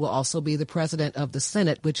president, she will also be the president of the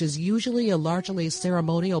Senate, which is usually a largely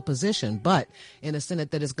ceremonial position, but in a Senate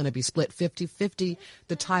that is going to be split 50-50,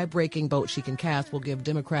 the tie-breaking vote she can cast will give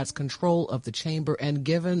Democrats control of the chamber, and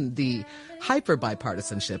given the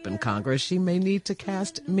hyper-bipartisanship in Congress, she may need to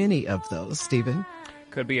cast many of those. Stephen?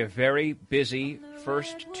 Could be a very busy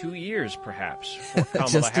first 2 years, perhaps, for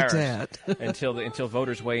Kamala Harris until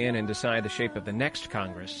voters weigh in and decide the shape of the next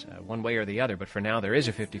Congress, one way or the other. But for now, there is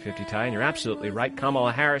a 50-50 tie, and you're absolutely right.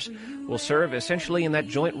 Kamala Harris will serve essentially in that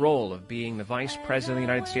joint role of being the vice president of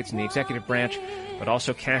the United States in the executive branch, but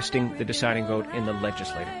also casting the deciding vote in the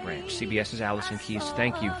legislative branch. CBS's Allison Keyes,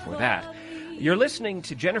 thank you for that. You're listening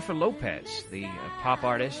to Jennifer Lopez, the pop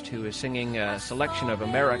artist who is singing a selection of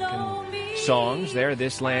American songs there.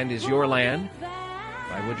 This Land Is Your Land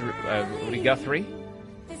by Woody Guthrie.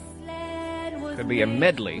 Could be a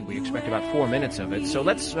medley. We expect about 4 minutes of it. So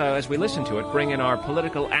let's, as we listen to it, bring in our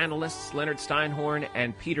political analysts, Leonard Steinhorn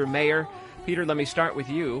and Peter Mayer. Peter, let me start with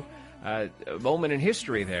you. A moment in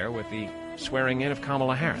history there with the swearing in of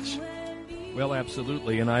Kamala Harris. Well,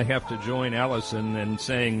 absolutely, and I have to join Allison in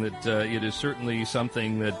saying that it is certainly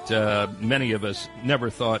something that many of us never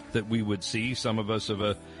thought that we would see. Some of us of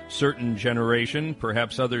a certain generation,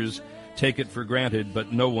 perhaps others take it for granted,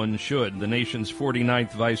 but no one should. The nation's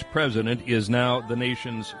 49th vice president is now the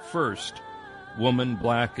nation's first woman,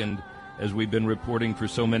 black, and, as we've been reporting for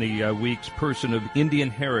so many weeks, person of Indian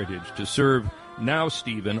heritage to serve now,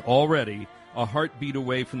 Stephen, already a heartbeat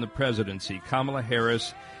away from the presidency. Kamala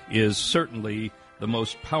Harris is certainly the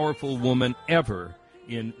most powerful woman ever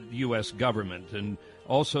in the U.S. government, and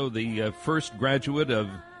also the first graduate of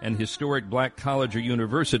an historic black college or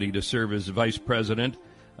university to serve as vice president,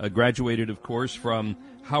 graduated, of course, from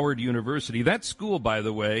Howard University. That school, by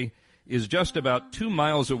the way, is just about 2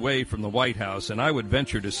 miles away from the White House, and I would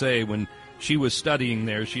venture to say when she was studying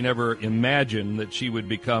there, she never imagined that she would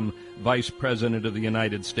become vice president of the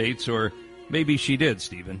United States, or maybe she did,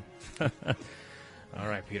 Stephen. All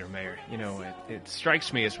right, Peter Mayer. You know, it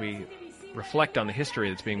strikes me as we reflect on the history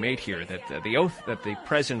that's being made here that the oath that the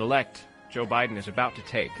president-elect, Joe Biden, is about to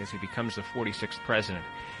take as he becomes the 46th president,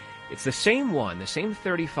 it's the same one, the same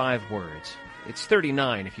 35 words. It's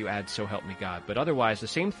 39 if you add "so help me God," but otherwise the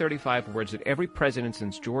same 35 words that every president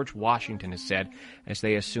since George Washington has said as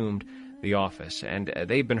they assumed the office. And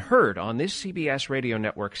they've been heard on this CBS radio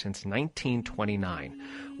network since 1929.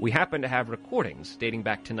 We happen to have recordings dating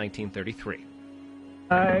back to 1933.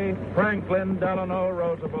 I, Franklin Delano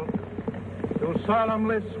Roosevelt, do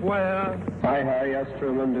solemnly swear. I, Harry S.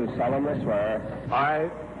 Truman, do solemnly swear.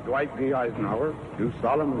 I, Dwight D. Eisenhower, do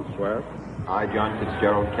solemnly swear. I, John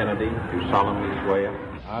Fitzgerald Kennedy, do solemnly swear.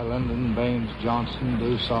 I, Lyndon Baines Johnson,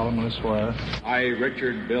 do solemnly swear. I,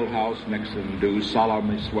 Richard Billhouse Nixon, do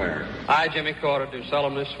solemnly swear. I, Jimmy Carter, do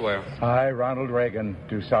solemnly swear. I, Ronald Reagan,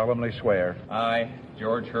 do solemnly swear. I,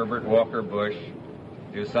 George Herbert Walker Bush,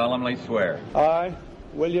 do solemnly swear. I,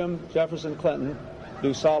 William Jefferson Clinton,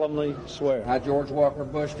 do solemnly swear. I, George Walker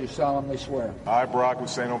Bush, do solemnly swear. I, Barack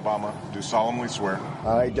Hussein Obama, do solemnly swear.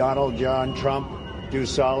 I, Donald John Trump, do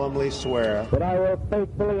solemnly swear that I will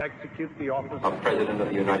faithfully execute the office of President of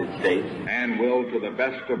the United States and will, to the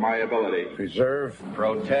best of my ability, preserve,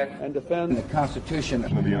 protect, and defend the Constitution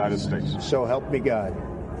of the United States. So help me God.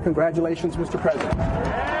 Congratulations, Mr. President.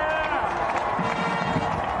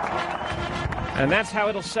 And that's how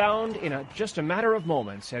it'll sound in just a matter of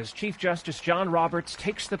moments as Chief Justice John Roberts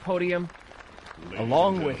takes the podium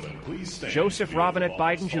along with Joseph Robinette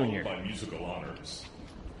Biden Jr.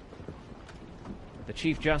 The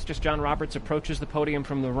Chief Justice John Roberts approaches the podium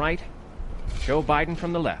from the right, Joe Biden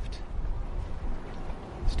from the left,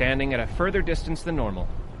 standing at a further distance than normal.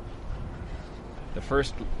 The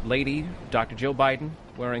First Lady, Dr. Jill Biden,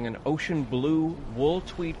 wearing an ocean blue wool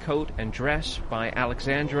tweed coat and dress by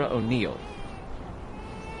Alexandra O'Neill.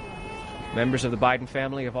 Members of the Biden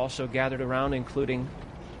family have also gathered around, including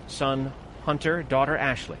son Hunter, daughter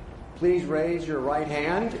Ashley. Please raise your right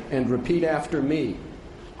hand and repeat after me.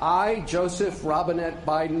 I, Joseph Robinette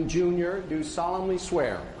Biden Jr., do solemnly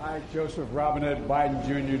swear. I, Joseph Robinette Biden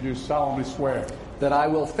Jr., do solemnly swear. That I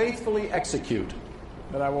will faithfully execute.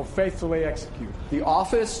 That I will faithfully execute. The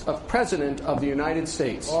office of President of the United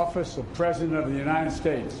States. Office of President of the United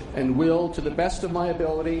States. And will, to the best of my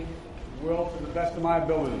ability. Will, to the best of my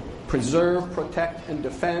ability. Preserve, protect, and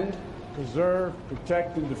defend. Preserve,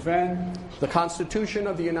 protect, and defend. The Constitution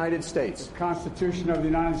of the United States. The Constitution of the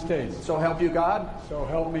United States. So help you God. So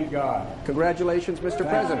help me God. Congratulations, Mr.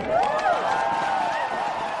 President.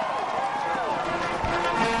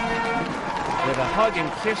 With a hug and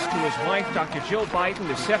kiss to his wife, Dr. Jill Biden,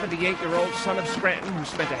 the 78-year-old son of Scranton, who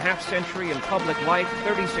spent a half-century in public life,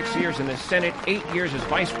 36 years in the Senate, 8 years as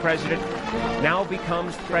vice president, now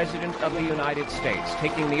becomes president of the United States,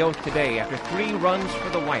 taking the oath today after 3 runs for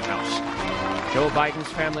the White House. Joe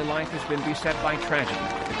Biden's family life has been beset by tragedy.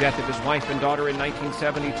 The death of his wife and daughter in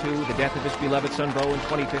 1972, the death of his beloved son, Beau, in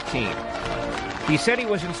 2015. He said he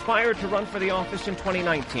was inspired to run for the office in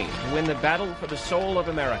 2019 to win the battle for the soul of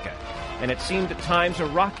America. And it seemed at times a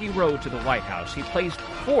rocky road to the White House. He placed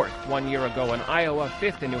 4th 1 year ago in Iowa,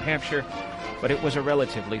 5th in New Hampshire, but it was a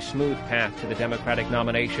relatively smooth path to the Democratic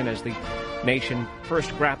nomination as the nation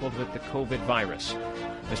first grappled with the COVID virus.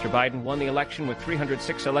 Mr. Biden won the election with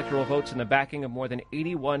 306 electoral votes and the backing of more than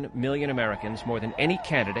 81 million Americans, more than any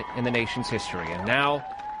candidate in the nation's history. And now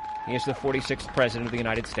he is the 46th president of the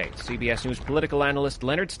United States. CBS News political analyst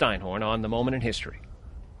Leonard Steinhorn on the moment in history.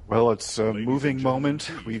 Well, it's a moving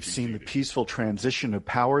moment. We've seen the peaceful transition of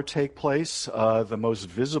power take place. The most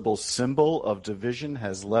visible symbol of division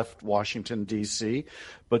has left Washington, D.C.,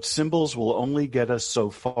 but symbols will only get us so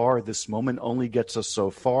far. This moment only gets us so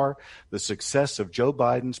far. The success of Joe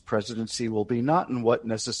Biden's presidency will be not in what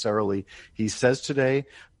necessarily he says today,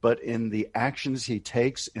 but in the actions he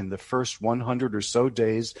takes in the first 100 or so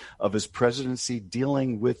days of his presidency,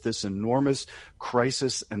 dealing with this enormous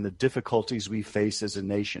crisis and the difficulties we face as a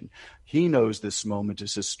nation. He knows this moment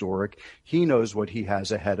is historic. He knows what he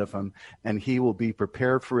has ahead of him, and he will be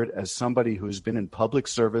prepared for it as somebody who has been in public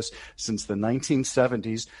service since the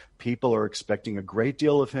 1970s. People are expecting a great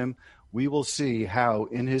deal of him. We will see how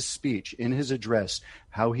in his speech, in his address,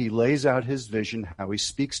 how he lays out his vision, how he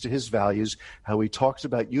speaks to his values, how he talks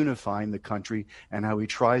about unifying the country, and how he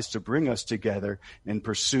tries to bring us together in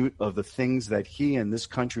pursuit of the things that he and this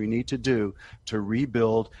country need to do to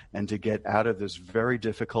rebuild and to get out of this very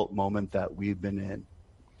difficult moment that we've been in.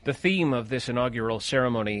 The theme of this inaugural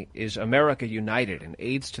ceremony is America United, and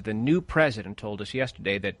aides to the new president told us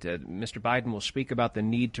yesterday that Mr. Biden will speak about the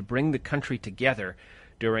need to bring the country together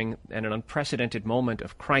during an unprecedented moment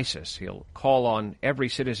of crisis. He'll call on every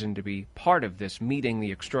citizen to be part of this meeting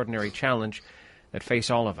the extraordinary challenge that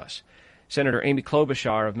face all of us. Senator Amy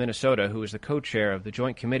Klobuchar of Minnesota, who is the co-chair of the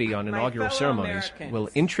Joint Committee on Inaugural Ceremonies, will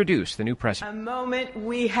introduce the new president. A moment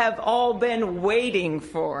we have all been waiting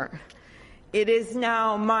for. It is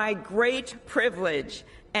now my great privilege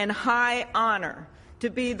and high honor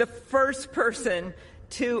to be the first person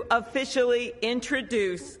to officially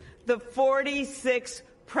introduce the 46th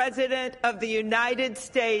President of the United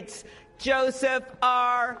States, Joseph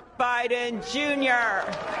R. Biden, Jr.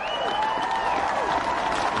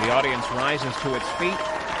 The audience rises to its feet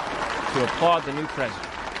to applaud the new president.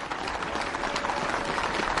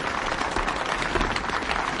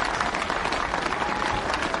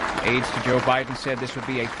 Aides to Joe Biden said this would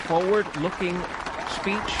be a forward-looking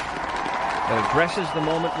speech that addresses the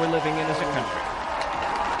moment we're living in as a country.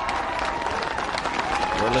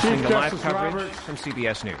 We're listening to live coverage from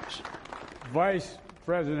CBS News. Vice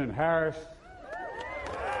President Harris,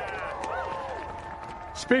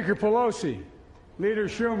 Speaker Pelosi, Leader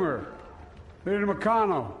Schumer, Leader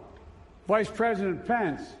McConnell, Vice President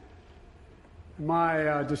Pence,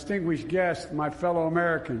 my distinguished guests, my fellow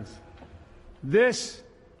Americans. This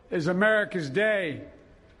is America's day.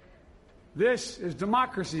 This is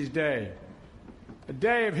democracy's day, a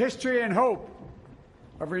day of history and hope,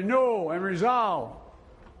 of renewal and resolve.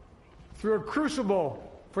 Through a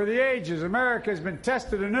crucible for the ages, America has been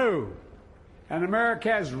tested anew, and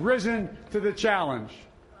America has risen to the challenge.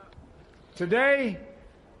 Today,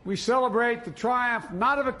 we celebrate the triumph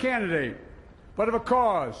not of a candidate, but of a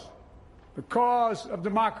cause, the cause of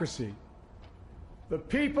democracy. The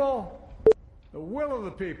people, the will of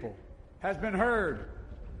the people, has been heard,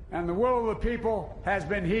 and the will of the people has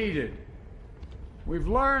been heeded. We've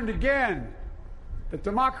learned again that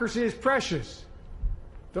democracy is precious.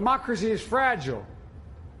 Democracy is fragile.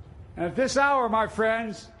 And at this hour, my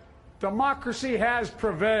friends, democracy has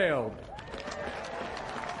prevailed.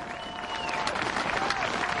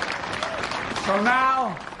 So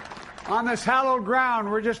now, on this hallowed ground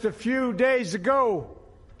where just a few days ago,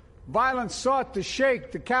 violence sought to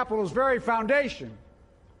shake the Capitol's very foundation,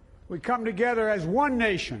 we come together as one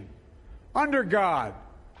nation, under God,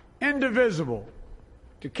 indivisible,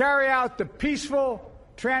 to carry out the peaceful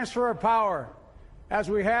transfer of power as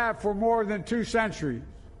we have for more than 2 centuries.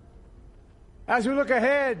 As we look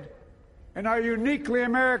ahead in our uniquely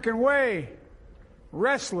American way,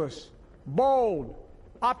 restless, bold,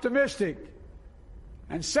 optimistic,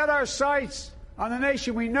 and set our sights on the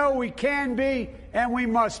nation we know we can be and we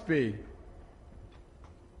must be.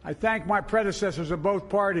 I thank my predecessors of both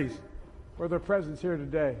parties for their presence here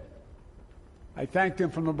today. I thank them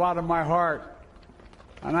from the bottom of my heart.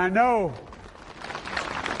 And I know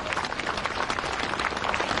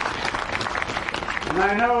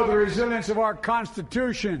the resilience of our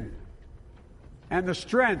Constitution and the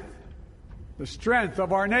strength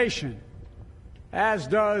of our nation, as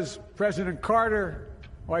does President Carter,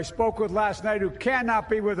 who I spoke with last night, who cannot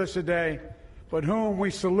be with us today, but whom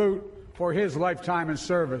we salute for his lifetime in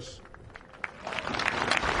service.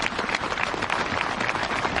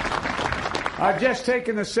 I've just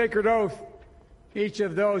taken the sacred oath each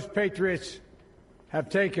of those patriots have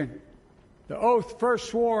taken. The oath first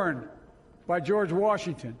sworn by George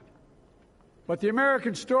Washington. But the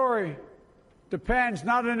American story depends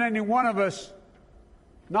not on any one of us,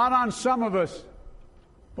 not on some of us,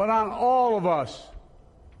 but on all of us,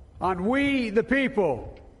 on we, the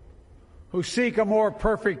people, who seek a more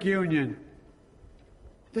perfect union.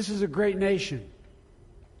 This is a great nation.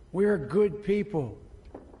 We are good people.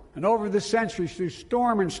 And over the centuries, through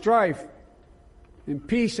storm and strife, in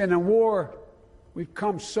peace and in war, we've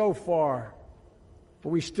come so far. But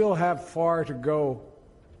we still have far to go.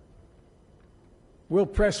 We'll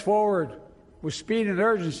press forward with speed and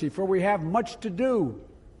urgency, for we have much to do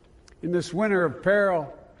in this winter of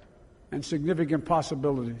peril and significant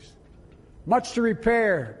possibilities. Much to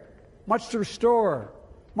repair, much to restore,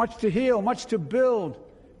 much to heal, much to build,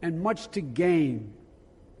 and much to gain.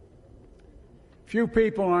 Few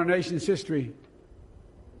people in our nation's history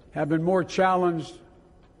have been more challenged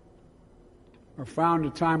or found a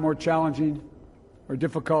time more challenging or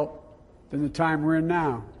difficult than the time we're in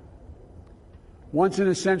now.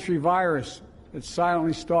 Once-in-a-century virus that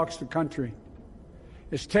silently stalks the country.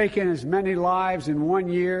 It's taken as many lives in 1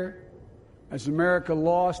 year as America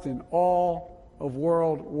lost in all of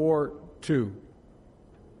World War II.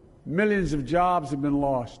 Millions of jobs have been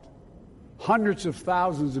lost. Hundreds of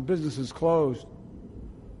thousands of businesses closed.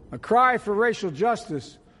 A cry for racial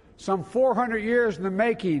justice, some 400 years in the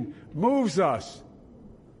making, moves us.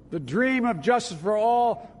 The dream of justice for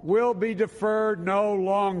all will be deferred no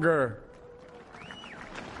longer.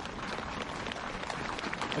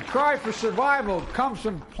 A cry for survival comes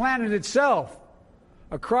from the planet itself.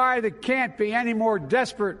 A cry that can't be any more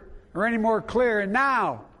desperate or any more clear. And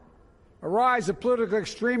now, a rise of political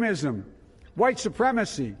extremism, white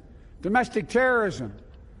supremacy, domestic terrorism,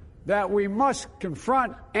 that we must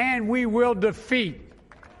confront and we will defeat.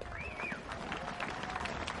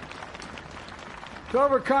 To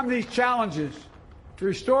overcome these challenges, to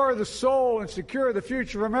restore the soul and secure the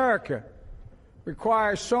future of America,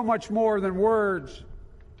 requires so much more than words.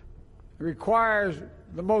 It requires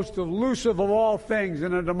the most elusive of all things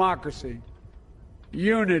in a democracy: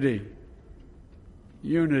 unity.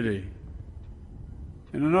 Unity.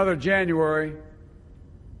 In another January,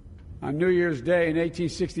 on New Year's Day in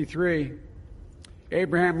 1863,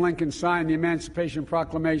 Abraham Lincoln signed the Emancipation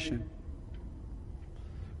Proclamation.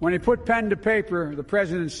 When he put pen to paper, the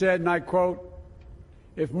president said, and I quote,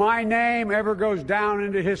 "If my name ever goes down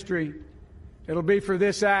into history, it'll be for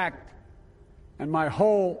this act, and my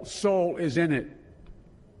whole soul is in it."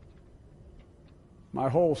 My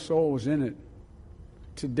whole soul is in it.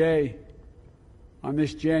 Today, on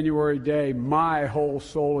this January day, my whole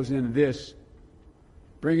soul is in this.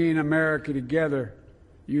 Bringing America together,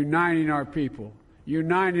 uniting our people,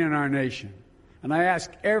 uniting our nation. And I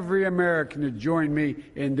ask every American to join me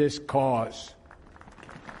in this cause.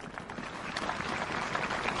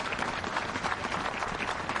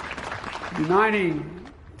 Uniting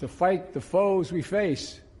to fight the foes we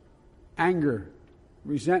face: anger,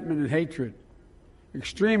 resentment and hatred,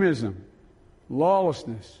 extremism,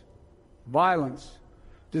 lawlessness, violence,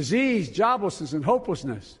 disease, joblessness, and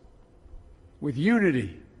hopelessness. With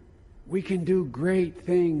unity, we can do great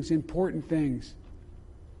things, important things.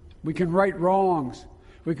 We can right wrongs.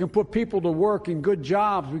 We can put people to work in good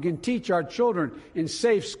jobs. We can teach our children in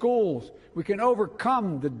safe schools. We can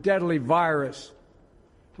overcome the deadly virus.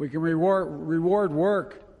 We can reward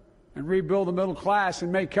work and rebuild the middle class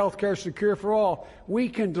and make health care secure for all. We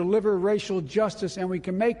can deliver racial justice, and we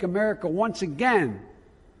can make America once again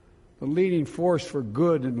the leading force for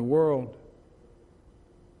good in the world.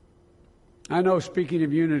 I know speaking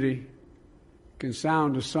of unity can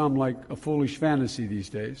sound to some like a foolish fantasy these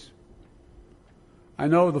days. I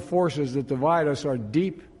know the forces that divide us are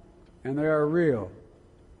deep and they are real.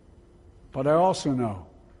 But I also know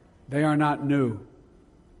they are not new.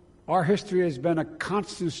 Our history has been a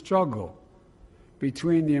constant struggle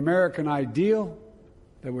between the American ideal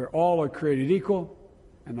that we're all are created equal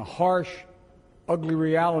and the harsh, ugly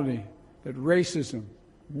reality that racism,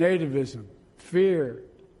 nativism, fear,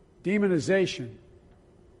 demonization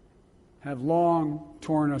have long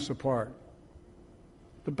torn us apart.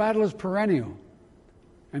 The battle is perennial,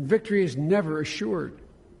 and victory is never assured.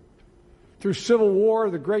 Through Civil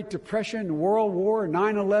War, the Great Depression, World War,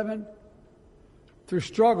 9/11, through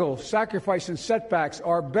struggle, sacrifice, and setbacks,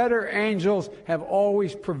 our better angels have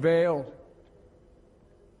always prevailed.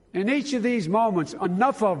 In each of these moments,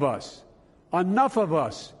 enough of us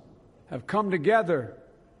have come together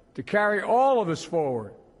to carry all of us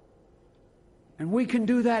forward. And we can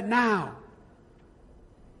do that now.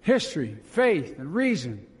 History, faith, and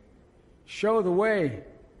reason show the way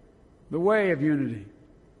of unity.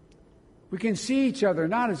 We can see each other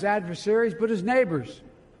not as adversaries, but as neighbors.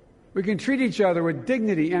 We can treat each other with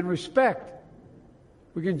dignity and respect.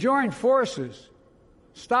 We can join forces,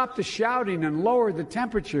 stop the shouting, and lower the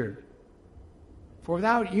temperature. For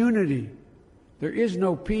without unity, there is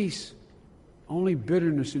no peace, only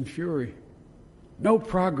bitterness and fury. No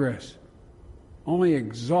progress, only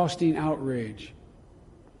exhausting outrage.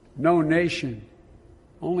 No nation,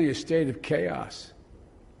 only a state of chaos.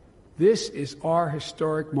 This is our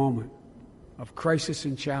historic moment of crisis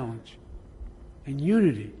and challenge. And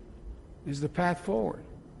unity is the path forward.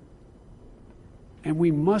 And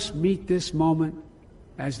we must meet this moment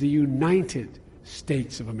as the United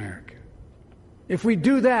States of America. If we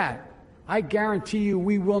do that, I guarantee you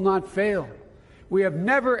we will not fail. We have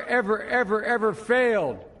never, ever, ever, ever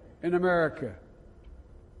failed in America.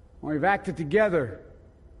 We've acted together.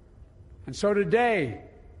 And so today,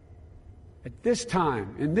 at this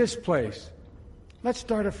time, in this place, let's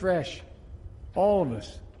start afresh. All of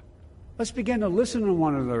us. Let's begin to listen to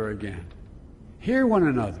one another again. Hear one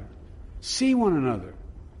another. See one another.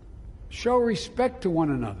 Show respect to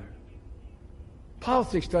one another.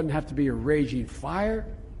 Politics doesn't have to be a raging fire,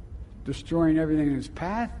 destroying everything in its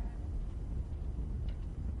path.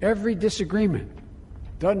 Every disagreement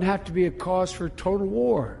doesn't have to be a cause for total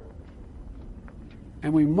war.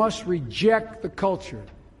 And we must reject the culture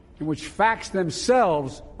in which facts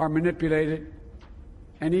themselves are manipulated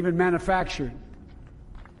and even manufactured.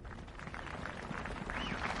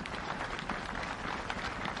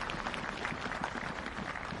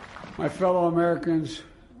 My fellow Americans,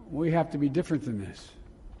 we have to be different than this.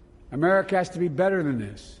 America has to be better than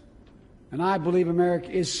this. And I believe America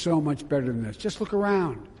is so much better than this. Just look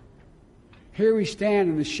around. Here we stand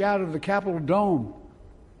in the shadow of the Capitol Dome,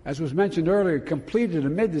 as was mentioned earlier, completed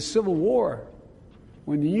amid the Civil War,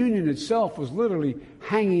 when the Union itself was literally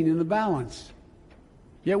hanging in the balance.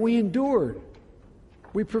 Yet we endured.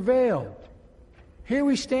 We prevailed. Here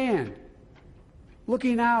we stand,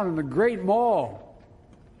 looking out on the great mall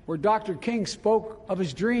where Dr. King spoke of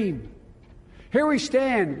his dream. Here we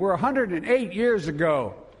stand where 108 years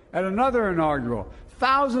ago, at another inaugural,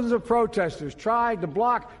 thousands of protesters tried to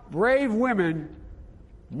block brave women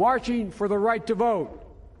marching for the right to vote.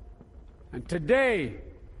 And today,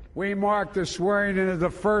 we mark the swearing in of the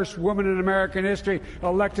first woman in American history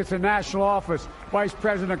elected to national office, Vice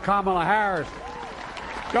President Kamala Harris.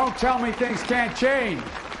 Don't tell me things can't change.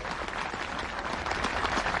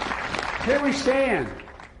 Here we stand,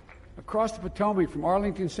 across the Potomac from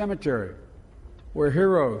Arlington Cemetery, where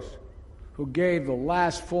heroes who gave the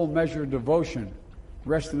last full measure of devotion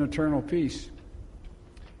rest in eternal peace.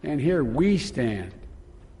 And here we stand,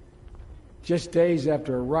 just days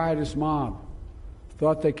after a riotous mob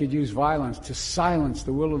thought they could use violence to silence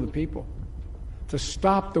the will of the people, to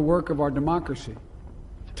stop the work of our democracy,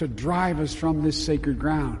 to drive us from this sacred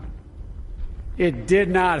ground. It did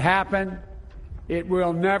not happen. It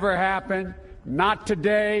will never happen. Not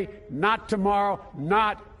today, not tomorrow,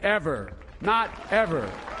 not ever. Not ever.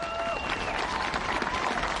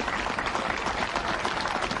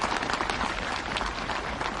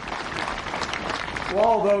 To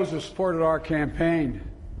all those who supported our campaign,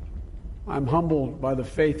 I'm humbled by the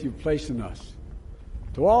faith you've placed in us.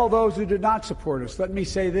 To all those who did not support us, let me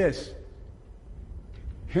say this.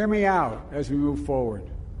 Hear me out as we move forward.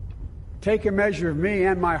 Take a measure of me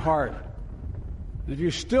and my heart. And if you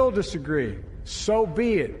still disagree, so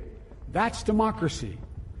be it. That's democracy.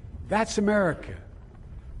 That's America.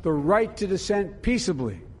 The right to dissent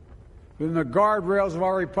peaceably within the guardrails of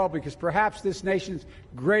our republic is perhaps this nation's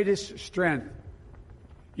greatest strength.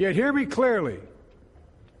 Yet hear me clearly.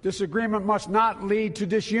 Disagreement must not lead to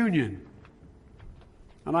disunion.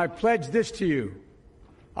 And I pledge this to you.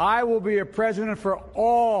 I will be a president for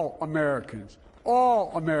all Americans.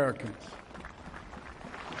 All Americans.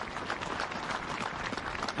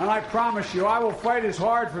 And I promise you, I will fight as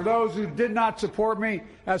hard for those who did not support me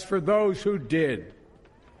as for those who did.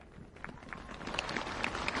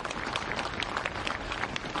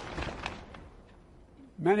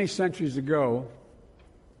 Many centuries ago,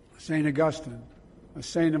 St. Augustine, a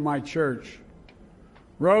saint of my church,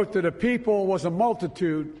 wrote that a people was a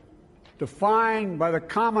multitude defined by the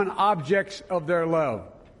common objects of their love.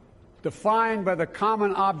 Defined by the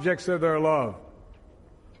common objects of their love.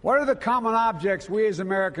 What are the common objects we as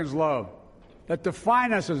Americans love that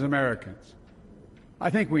define us as Americans? I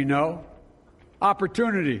think we know.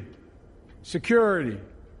 Opportunity, security,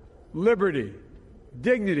 liberty,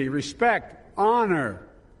 dignity, respect, honor,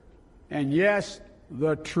 and yes,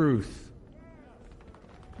 the truth.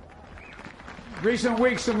 Recent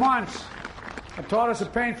weeks and months have taught us a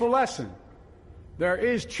painful lesson. There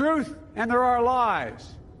is truth and there are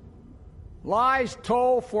lies. Lies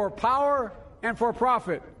told for power and for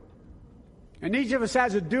profit. And each of us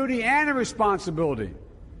has a duty and a responsibility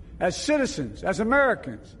as citizens, as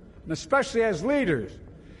Americans, and especially as leaders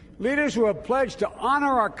who have pledged to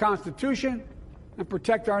honor our Constitution and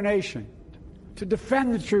protect our nation, to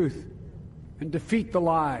defend the truth and defeat the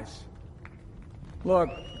lies. Look,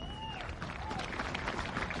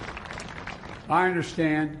 I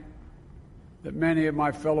understand that many of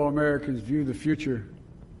my fellow Americans view the future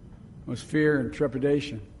with fear and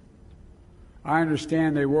trepidation. I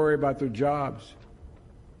understand they worry about their jobs.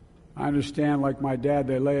 I understand, like my dad,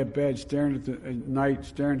 they lay at bed at night,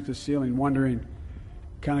 staring at the ceiling, wondering,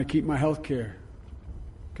 can I keep my health care?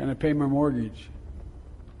 Can I pay my mortgage?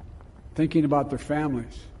 Thinking about their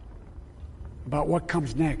families, about what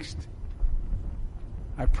comes next.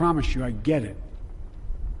 I promise you, I get it.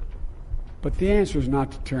 But the answer is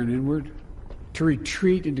not to turn inward, to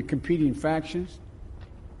retreat into competing factions,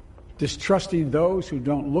 distrusting those who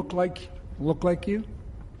don't look like you,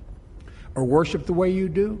 or worship the way you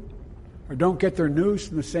do, or don't get their news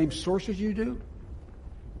from the same sources you do.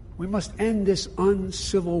 We must end this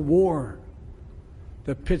uncivil war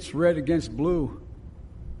that pits red against blue,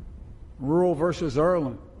 rural versus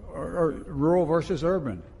urban,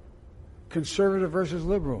 conservative versus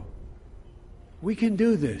liberal. We can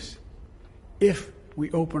do this if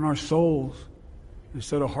we open our souls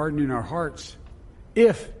instead of hardening our hearts,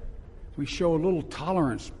 if we show a little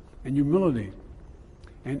tolerance and humility,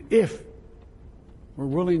 and if we're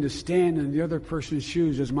willing to stand in the other person's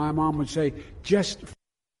shoes, as my mom would say, just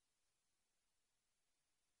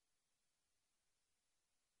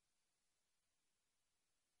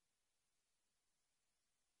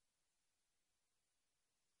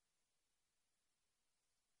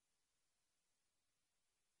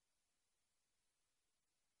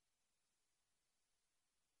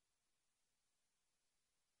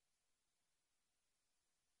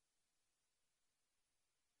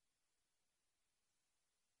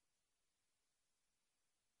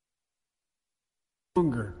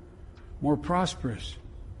stronger, more prosperous,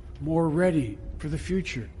 more ready for the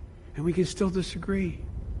future. And we can still disagree.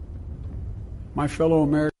 My fellow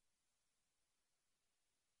Americans,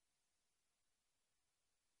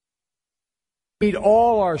 we need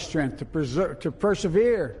all our strength to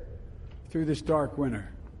persevere through this dark winter.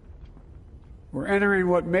 We're entering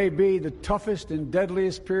what may be the toughest and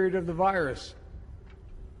deadliest period of the virus.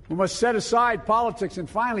 We must set aside politics and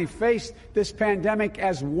finally face this pandemic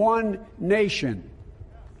as one nation.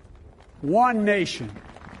 One nation.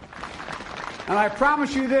 And I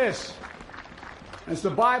promise you this, as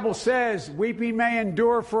the Bible says, weeping may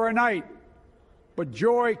endure for a night, but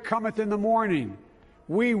joy cometh in the morning.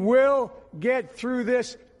 We will get through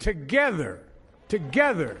this together.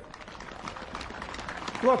 Together.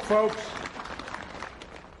 Look, folks,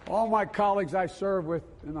 all my colleagues I serve with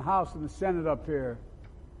in the House and the Senate up here,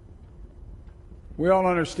 we all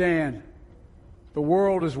understand the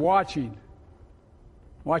world is watching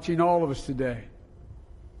all of us today.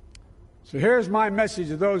 So here's my message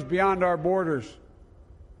to those beyond our borders.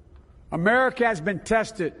 America has been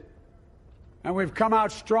tested, and we've come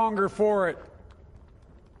out stronger for it.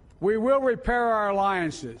 We will repair our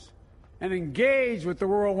alliances and engage with the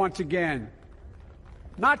world once again,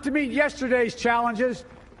 not to meet yesterday's challenges,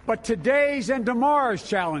 but today's and tomorrow's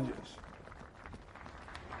challenges.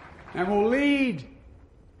 And we'll lead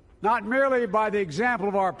not merely by the example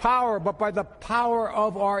of our power, but by the power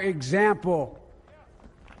of our example.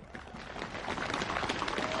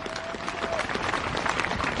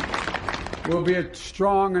 We'll be a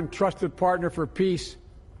strong and trusted partner for peace,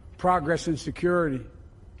 progress, and security.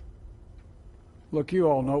 Look, you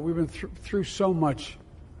all know we've been through so much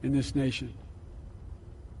in this nation.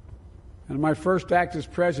 And in my first act as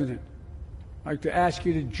president, I'd like to ask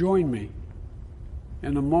you to join me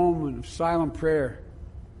in a moment of silent prayer.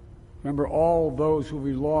 Remember all those who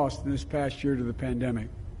we lost in this past year to the pandemic.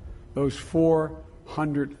 Those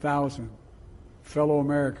 400,000 fellow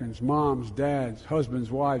Americans, moms, dads, husbands,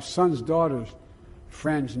 wives, sons, daughters,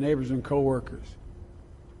 friends, neighbors, and co-workers.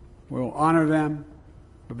 We'll honor them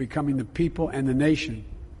by becoming the people and the nation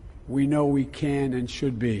we know we can and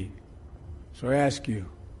should be. So I ask you,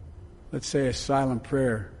 let's say a silent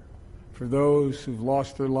prayer for those who've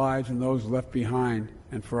lost their lives and those left behind,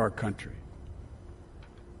 and for our country.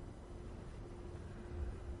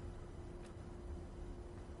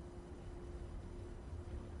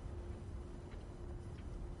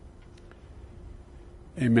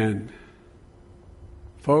 Amen.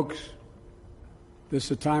 Folks, this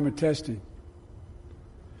is a time of testing.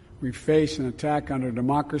 We face an attack on our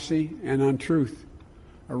democracy and on truth,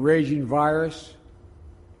 a raging virus,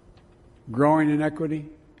 growing inequity,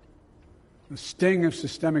 the sting of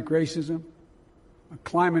systemic racism, a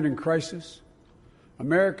climate in crisis,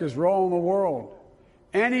 America's role in the world,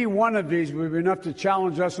 Any one of these would be enough to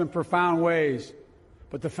challenge us in profound ways.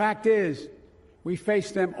 But the fact is, we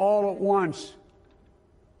face them all at once,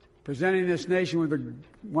 presenting this nation with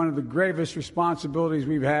one of the gravest responsibilities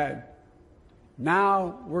we've had.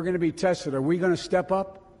 Now we're going to be tested. Are we going to step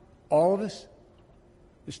up, all of us?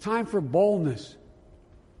 It's time for boldness,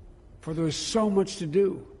 for there's so much to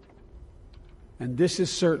do. And this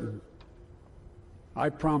is certain. I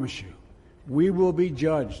promise you, we will be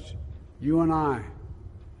judged, you and I,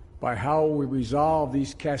 by how we resolve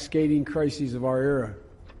these cascading crises of our era.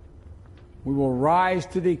 We will rise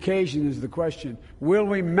to the occasion is the question. Will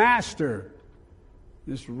we master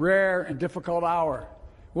this rare and difficult hour?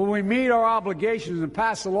 Will we meet our obligations and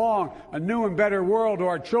pass along a new and better world to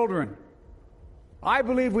our children? I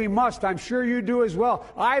believe we must. I'm sure you do as well.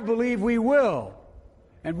 I believe we will.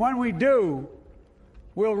 And when we do,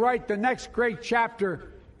 we'll write the next great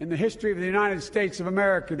chapter in the history of the United States of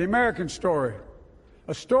America, the American story.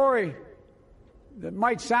 A story that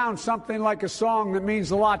might sound something like a song that means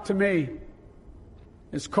a lot to me.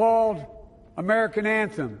 It's called American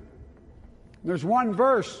Anthem. There's one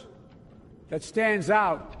verse that stands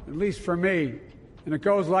out, at least for me, and it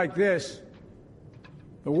goes like this.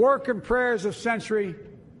 The work and prayers of century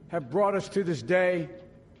have brought us to this day.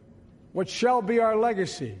 What shall be our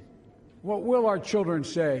legacy? What will our children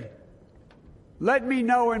say? Let me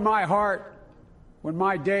know in my heart when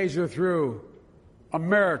my days are through.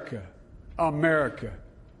 America, America,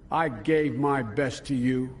 I gave my best to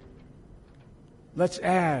you. Let's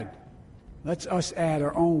us add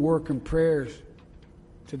our own work and prayers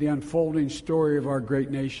to the unfolding story of our great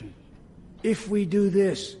nation. If we do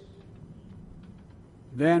this,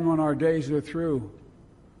 then when our days are through,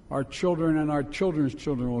 our children and our children's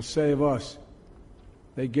children will say of us,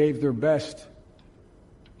 they gave their best,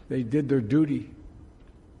 they did their duty,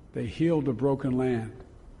 they healed a broken land.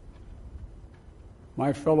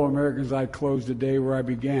 My fellow Americans, I close the day where I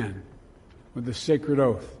began, with the sacred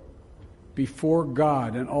oath. Before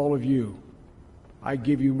God and all of you, I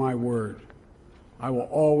give you my word. I will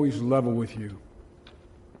always level with you.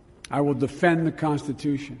 I will defend the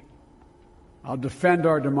Constitution. I'll defend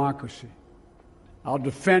our democracy. I'll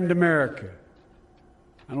defend America.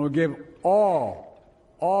 And I'll give all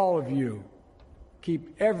of you,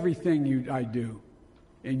 keep everything I do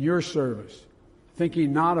in your service,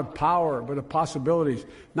 thinking not of power, but of possibilities,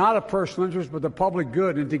 not of personal interest, but the public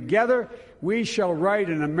good. And together, we shall write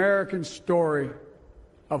an American story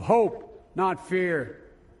of hope, not fear,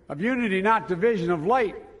 of unity, not division, of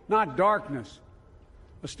light, not darkness,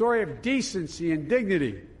 a story of decency and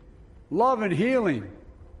dignity, love and healing,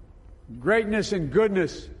 greatness and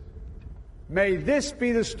goodness. May this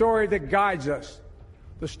be the story that guides us,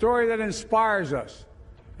 the story that inspires us,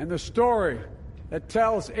 and the story that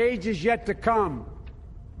tells ages yet to come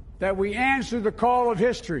that we answered the call of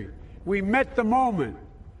history. We met the moment.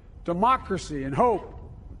 Democracy and hope,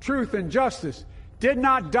 truth and justice did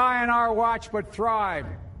not die on our watch but thrived.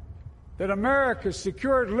 That America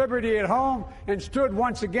secured liberty at home and stood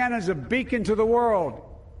once again as a beacon to the world.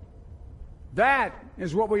 That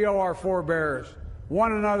is what we owe our forebears,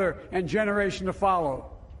 one another, and generation to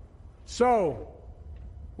follow. So,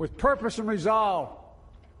 with purpose and resolve,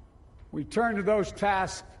 we turn to those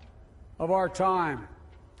tasks of our time,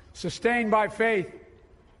 sustained by faith,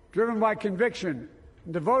 driven by conviction,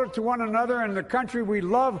 and devoted to one another and the country we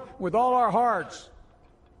love with all our hearts.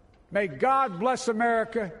 May God bless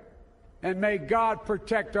America, and may God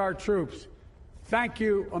protect our troops. Thank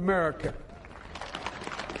you, America.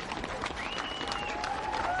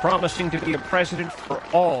 Promising to be a president for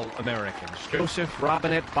all Americans, Joseph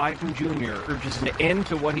Robinette Biden Jr. urges an end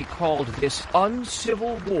to what he called this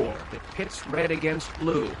uncivil war that pits red against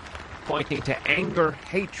blue, pointing to anger,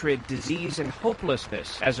 hatred, disease, and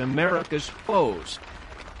hopelessness as America's foes.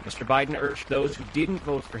 Mr. Biden urged those who didn't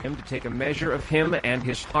vote for him to take a measure of him and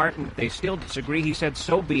his heart, and if they still disagree, he said,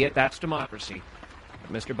 so be it, that's democracy.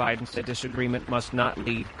 But Mr. Biden said disagreement must not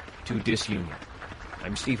lead to disunion.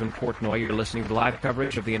 I'm Stephen Portnoy. You're listening to live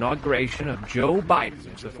coverage of the inauguration of Joe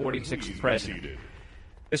Biden as the 46th president.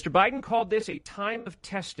 Mr. Biden called this a time of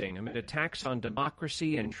testing amid attacks on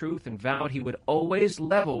democracy and truth, and vowed he would always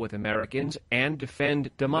level with Americans and defend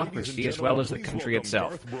democracy as well as the country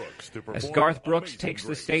itself. As Garth Brooks takes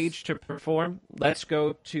the stage to perform, let's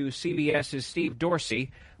go to CBS's Steve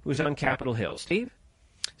Dorsey, who's on Capitol Hill. Steve?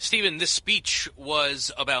 Stephen, this speech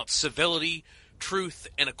was about civility, truth,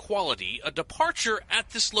 and equality, a departure at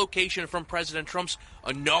this location from President Trump's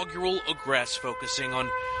inaugural address focusing on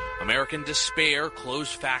American despair,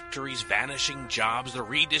 closed factories, vanishing jobs, the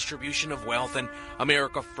redistribution of wealth, and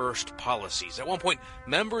America First policies. At one point,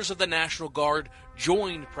 members of the National Guard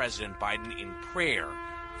joined President Biden in prayer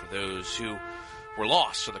for those who were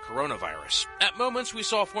lost to the coronavirus. At moments, we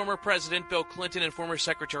saw former President Bill Clinton and former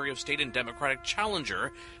Secretary of State and Democratic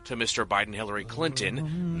challenger to Mr. Biden, Hillary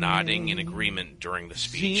Clinton, nodding in agreement during the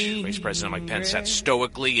speech. Vice President Mike Pence sat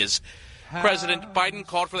stoically as President Biden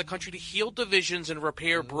called for the country to heal divisions and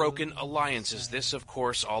repair broken alliances. This, of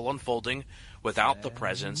course, all unfolding without the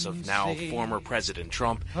presence of now former President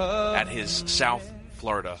Trump at his South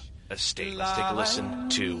Florida estate. Let's take a listen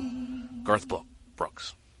to Garth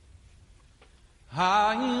Brooks.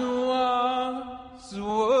 I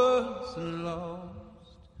was lost,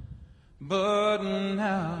 but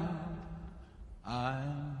now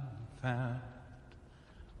I'm found.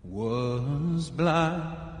 Was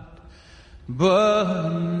blind, but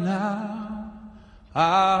now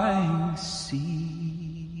I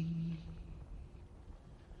see.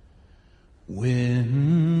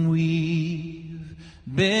 When we've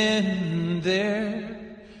been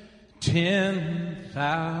there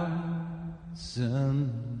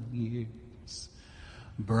 10,000 years,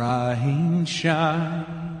 bright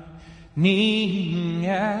shining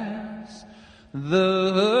as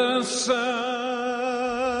the sun,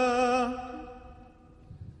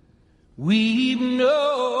 we've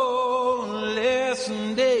no less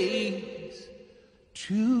days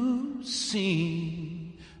to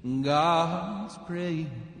sing God's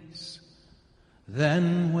praise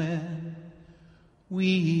than when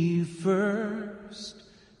we first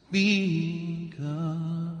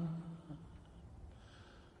begun.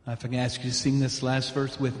 If I can ask you to sing this last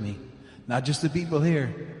verse with me, not just the people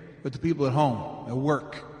here, but the people at home, at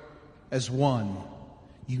work, as one,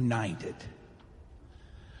 united.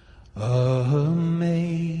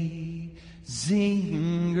 Amazing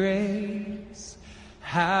grace,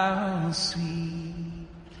 how sweet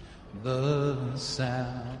the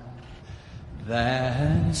sound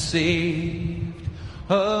that saved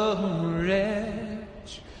a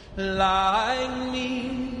wretch like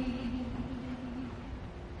me.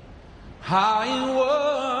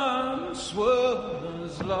 I once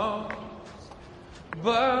was lost,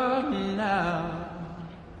 but now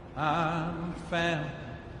I'm found.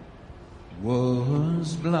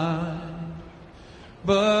 Was blind,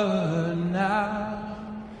 but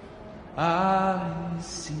now I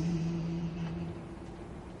see.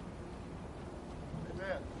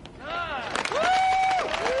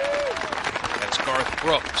 That's Garth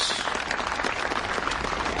Brooks.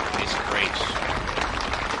 Amazing Grace.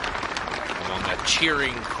 Among that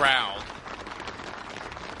cheering crowd,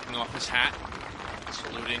 taking off his hat,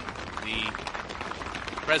 saluting the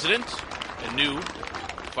president, the new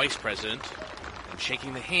vice president, and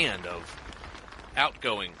shaking the hand of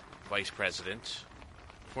outgoing vice president,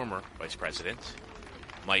 former vice president,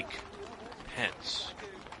 Mike Pence.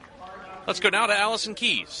 Let's go now to Allison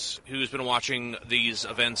Keyes, who's been watching these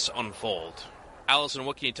events unfold. Allison,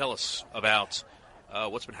 what can you tell us about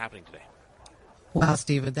what's been happening today? Wow,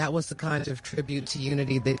 Stephen, that was the kind of tribute to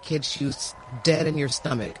unity that gets you dead in your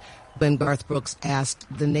stomach when Garth Brooks asked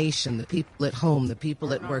the nation, the people at home, the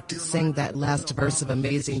people at work, to sing that last verse of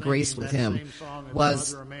Amazing Grace with him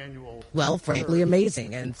was, well, frankly,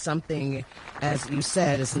 amazing. And something, as you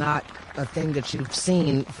said, is not a thing that you've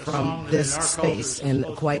seen from this space in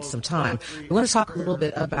quite some time. We want to talk a little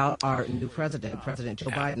bit about our new president, President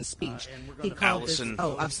Joe Biden's speech. He called Allison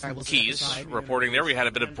this, Keyes reporting there. We had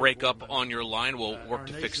a bit of breakup on your line. We'll work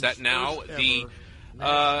to fix that now.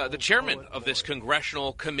 The chairman of this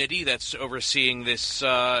congressional committee that's overseeing this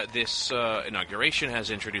inauguration has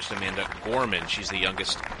introduced Amanda Gorman. She's the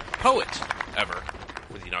youngest poet ever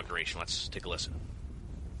for the inauguration. Let's take a listen.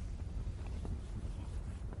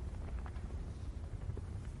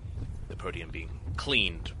 The podium being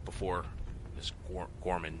cleaned before Ms.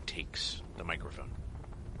 Gorman takes the microphone.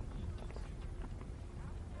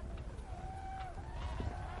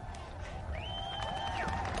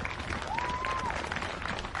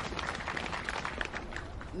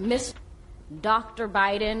 Miss Dr.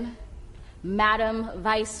 Biden, Madam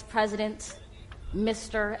Vice President,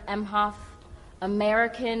 Mr. Emhoff,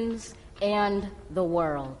 Americans, and the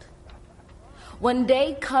world. When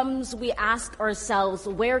day comes, we ask ourselves,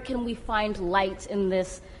 where can we find light in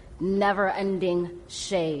this never-ending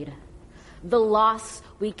shade? The loss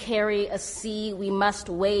we carry, a sea we must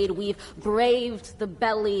wade. We've braved the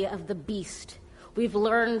belly of the beast. We've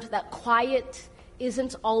learned that quiet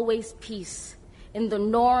isn't always peace. In the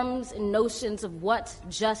norms and notions of what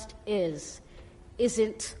just is,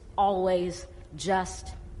 isn't always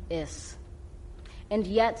just is. And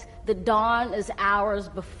yet the dawn is ours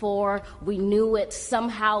before we knew it.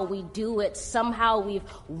 Somehow we do it. Somehow we've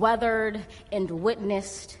weathered and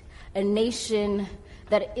witnessed a nation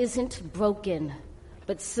that isn't broken,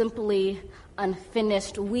 but simply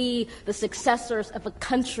unfinished. We, the successors of a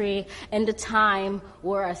country and a time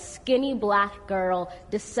where a skinny black girl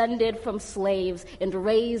descended from slaves and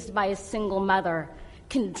raised by a single mother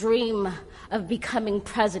can dream of becoming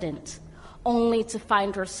president, only to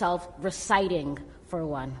find herself reciting for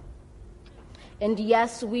one. And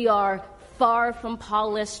yes, we are far from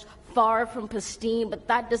polished, far from pristine, but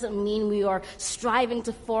that doesn't mean we are striving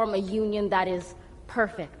to form a union that is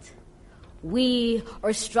perfect. We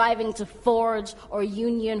are striving to forge our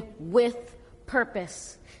union with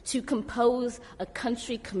purpose, to compose a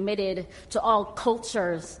country committed to all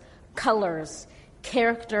cultures, colors,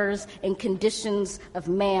 characters, and conditions of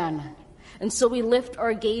man. And so we lift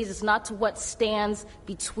our gazes not to what stands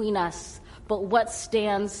between us, but what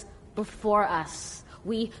stands before us.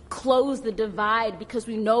 We close the divide because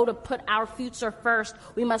we know to put our future first,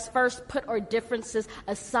 we must first put our differences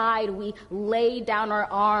aside. We lay down our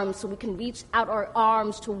arms so we can reach out our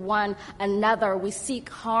arms to one another. We seek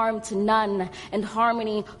harm to none and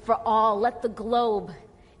harmony for all. Let the globe,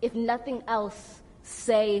 if nothing else,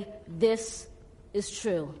 say this is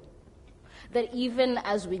true. That even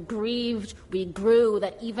as we grieved, we grew.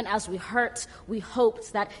 That even as we hurt, we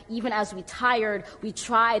hoped. That even as we tired, we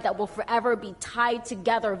tried. That we'll forever be tied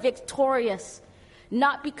together, victorious.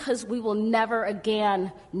 Not because we will never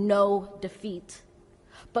again know defeat,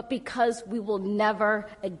 but because we will never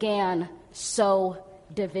again sow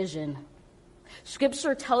division.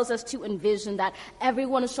 Scripture tells us to envision that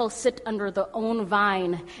everyone shall sit under their own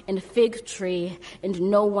vine and fig tree, and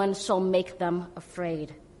no one shall make them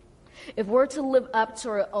afraid. If we're to live up to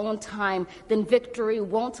our own time, then victory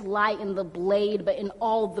won't lie in the blade, but in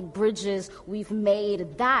all the bridges we've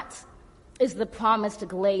made. That is the promised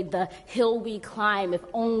glade, the hill we climb, if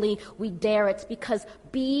only we dare it, because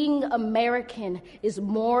being American is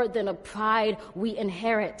more than a pride we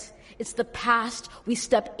inherit. It's the past we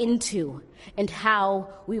step into and how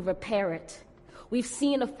we repair it. We've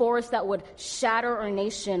seen a force that would shatter our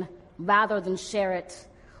nation rather than share it,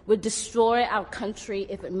 would destroy our country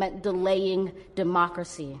if it meant delaying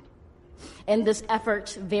democracy. And this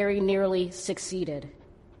effort very nearly succeeded.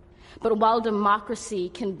 But while democracy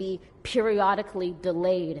can be periodically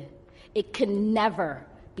delayed, it can never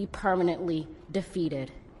be permanently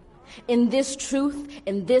defeated. In this truth,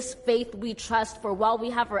 in this faith we trust, for while we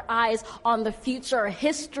have our eyes on the future,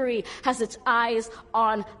 history has its eyes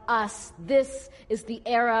on us. This is the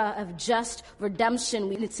era of just redemption.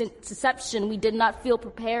 In its inception, we did not feel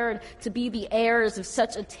prepared to be the heirs of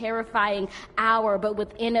such a terrifying hour, but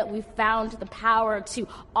within it we found the power to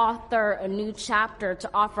author a new chapter, to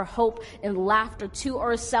offer hope and laughter to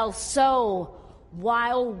ourselves. So,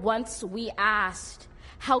 while once we asked,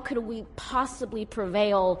 how could we possibly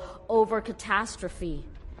prevail over catastrophe?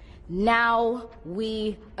 Now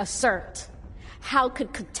we assert, how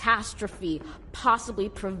could catastrophe possibly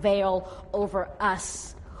prevail over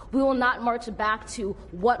us? We will not march back to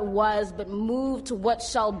what was, but move to what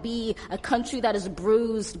shall be, a country that is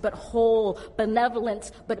bruised but whole,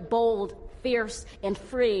 benevolent but bold, fierce and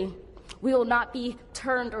free. We will not be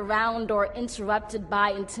turned around or interrupted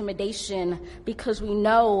by intimidation, because we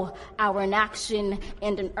know our inaction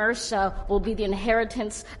and inertia will be the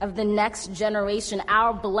inheritance of the next generation.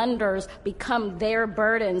 Our blunders become their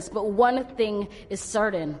burdens. But one thing is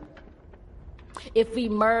certain. If we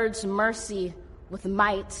merge mercy with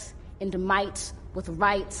might and might with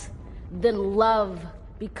right, then love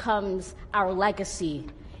becomes our legacy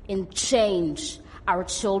and change our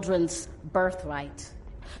children's birthright.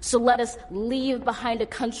 So let us leave behind a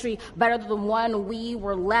country better than the one we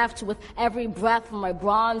were left. With every breath from my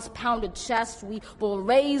bronze-pounded chest, we will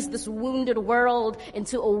raise this wounded world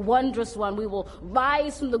into a wondrous one. We will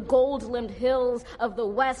rise from the gold-limbed hills of the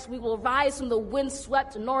West. We will rise from the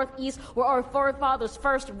wind-swept Northeast, where our forefathers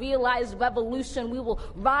first realized revolution. We will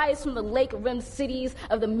rise from the lake-rimmed cities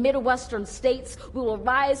of the Midwestern states. We will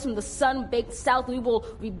rise from the sun-baked South. We will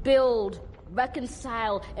rebuild,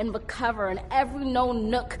 reconcile, and recover in every known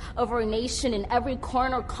nook of our nation, in every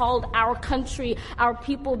corner called our country. Our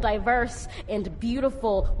people, diverse and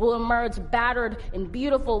beautiful, will emerge battered and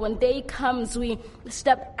beautiful. When day comes, we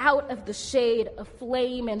step out of the shade,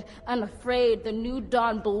 aflame and unafraid. The new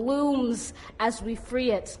dawn blooms as we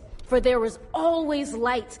free it. For there is always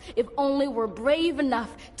light, if only we're brave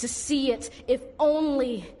enough to see it, if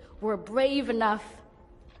only we're brave enough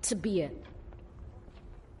to be it.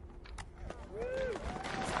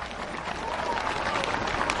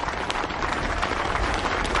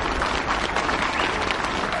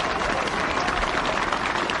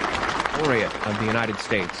 laureate of the United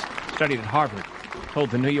States, studied at Harvard,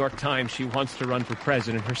 told the New York Times she wants to run for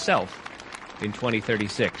president herself in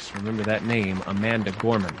 2036. Remember that name, Amanda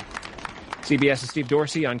Gorman. CBS's Steve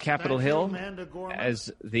Dorsey on Capitol Hill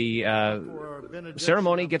as the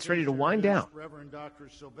ceremony gets ready to wind down.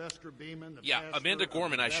 Yeah, Amanda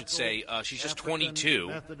Gorman, I should say, she's just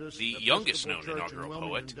 22, the youngest known inaugural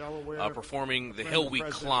poet, performing The Hill We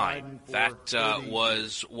Climb. That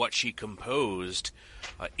was what she composed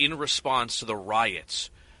in response to the riots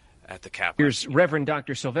at the Capitol. Here's Reverend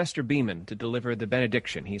Dr. Sylvester Beeman to deliver the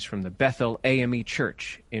benediction. He's from the Bethel AME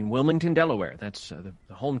Church in Wilmington, Delaware. That's the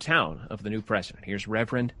hometown of the new president. Here's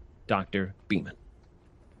Reverend Dr. Beeman.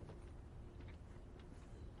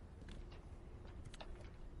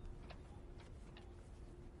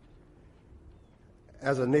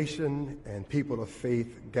 As a nation and people of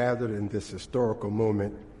faith gathered in this historical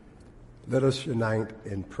moment, let us unite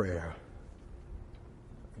in prayer.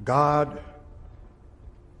 God,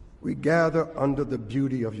 we gather under the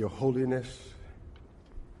beauty of your holiness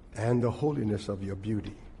and the holiness of your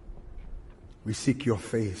beauty. We seek your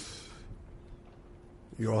face,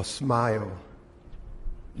 your smile,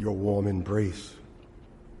 your warm embrace.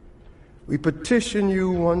 We petition you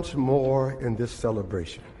once more in this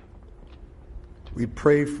celebration. We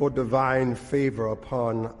pray for divine favor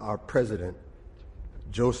upon our president,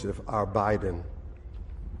 Joseph R. Biden,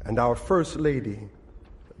 and our First Lady,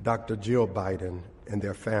 Dr. Jill Biden, and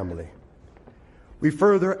their family. We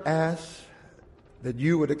further ask that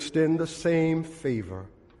you would extend the same favor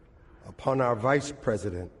upon our Vice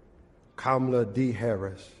President, Kamala D.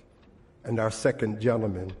 Harris, and our second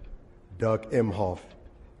gentleman, Doug Emhoff,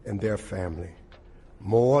 and their family.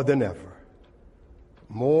 More than ever,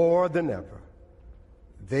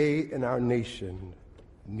 they and our nation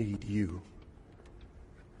need you.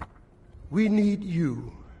 We need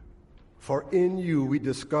you. For in you we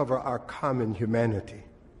discover our common humanity.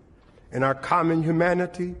 In our common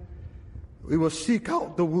humanity, we will seek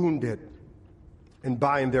out the wounded and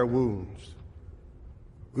bind their wounds.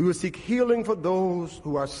 We will seek healing for those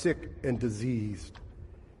who are sick and diseased.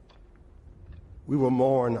 We will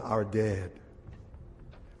mourn our dead.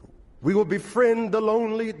 We will befriend the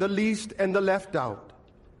lonely, the least, and the left out.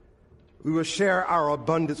 We will share our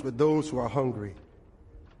abundance with those who are hungry.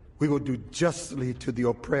 We will do justly to the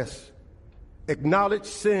oppressed, acknowledge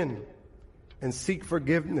sin, and seek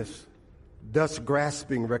forgiveness, thus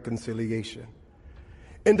grasping reconciliation.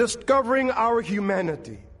 In discovering our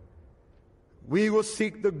humanity, we will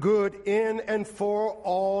seek the good in and for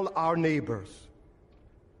all our neighbors.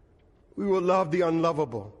 We will love the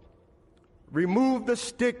unlovable, remove the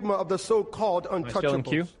stigma of the so-called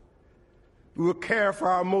untouchables. We will care for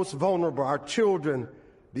our most vulnerable, our children,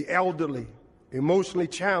 the elderly, emotionally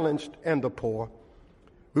challenged, and the poor.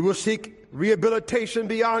 We will seek rehabilitation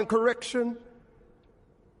beyond correction.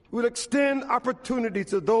 We will extend opportunity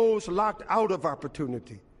to those locked out of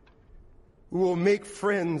opportunity. We will make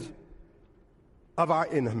friends of our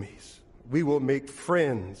enemies. We will make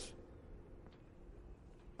friends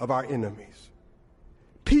of our enemies.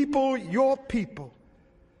 People, your people,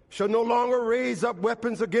 shall no longer raise up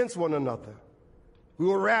weapons against one another. We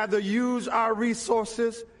will rather use our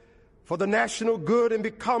resources for the national good and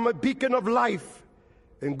become a beacon of life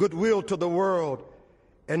and goodwill to the world.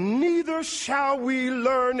 And neither shall we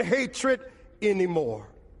learn hatred anymore.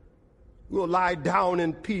 We will lie down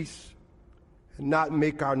in peace and not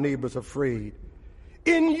make our neighbors afraid.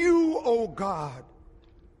 In you, O God,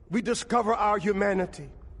 we discover our humanity.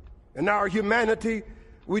 In our humanity,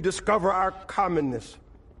 we discover our commonness.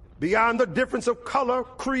 Beyond the difference of color,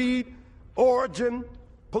 creed, origin,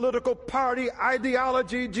 political party,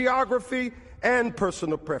 ideology, geography, and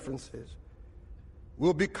personal preferences.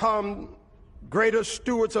 We'll become greater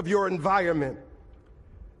stewards of your environment,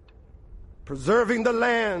 preserving the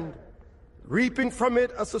land, reaping from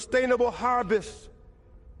it a sustainable harvest,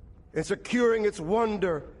 and securing its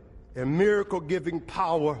wonder and miracle-giving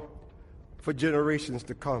power for generations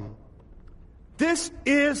to come. This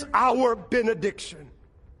is our benediction,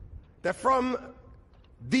 that from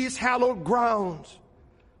these hallowed grounds,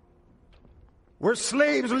 where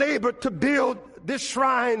slaves labored to build this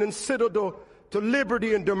shrine and citadel to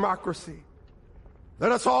liberty and democracy,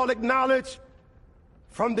 let us all acknowledge,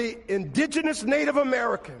 from the indigenous Native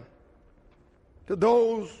American to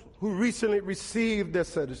those who recently received their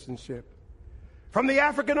citizenship, from the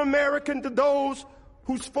African American to those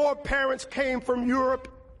whose foreparents came from Europe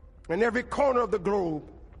and every corner of the globe,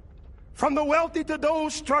 from the wealthy to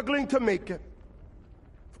those struggling to make it,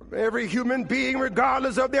 from every human being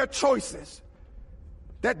regardless of their choices,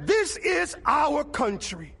 that this is our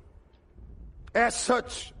country. As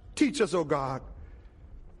such, teach us, O God,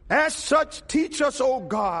 As such, teach us, O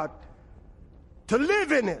God, to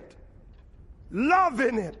live in it, love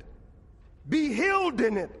in it, be healed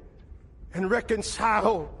in it, and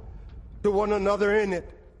reconcile to one another in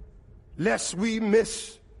it, lest we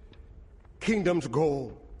miss kingdom's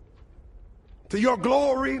goal. To your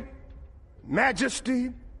glory,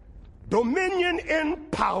 majesty, dominion,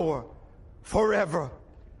 and power forever.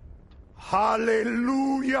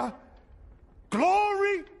 Hallelujah.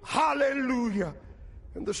 Glory, hallelujah.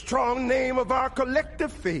 In the strong name of our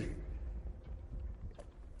collective faith.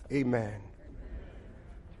 Amen.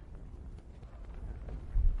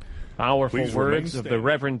 Powerful words of the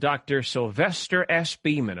Reverend Dr. Sylvester S.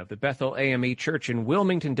 Beeman of the Bethel AME Church in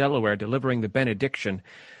Wilmington, Delaware, delivering the benediction.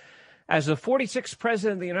 As the 46th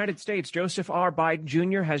President of the United States, Joseph R. Biden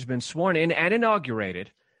Jr. has been sworn in and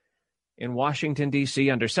inaugurated in Washington, D.C.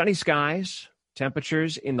 under sunny skies,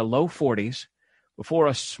 temperatures in the low 40s, before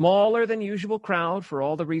a smaller than usual crowd for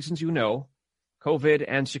all the reasons you know, COVID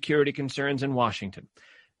and security concerns in Washington.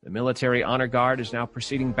 The military honor guard is now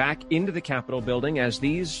proceeding back into the Capitol building as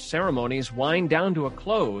these ceremonies wind down to a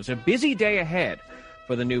close. A busy day ahead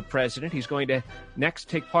for the new president. He's going to next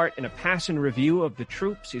take part in a pass-in review of the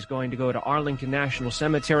troops. He's going to go to Arlington National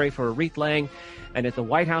Cemetery for a wreath laying. And at the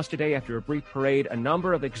White House today, after a brief parade, a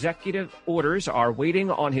number of executive orders are waiting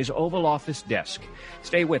on his Oval Office desk.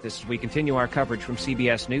 Stay with us as we continue our coverage from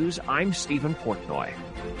CBS News. I'm Stephen Portnoy.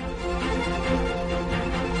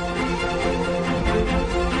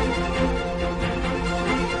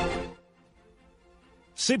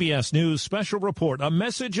 CBS News special report, a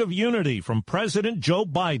message of unity from President Joe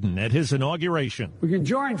Biden at his inauguration. We can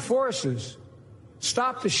join forces,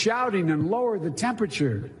 stop the shouting, and lower the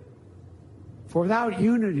temperature. For without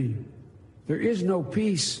unity, there is no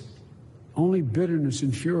peace, only bitterness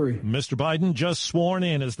and fury. Mr. Biden just sworn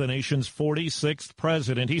in as the nation's 46th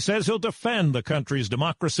president. He says he'll defend the country's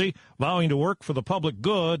democracy, vowing to work for the public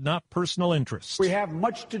good, not personal interests. We have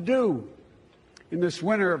much to do in this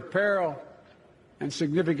winter of peril and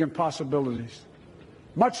significant possibilities.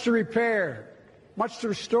 Much to repair, much to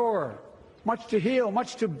restore, much to heal,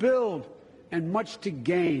 much to build, and much to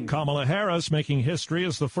gain. Kamala Harris making history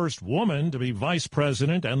as the first woman to be vice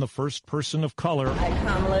president and the first person of color. I,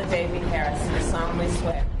 Kamala David Harris, do solemnly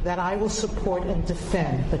swear that I will support and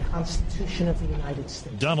defend the Constitution of the United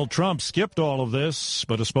States. Donald Trump skipped all of this,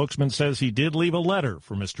 but a spokesman says he did leave a letter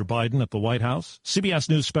for Mr. Biden at the White House. CBS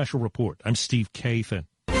News special report. I'm Steve Kathan.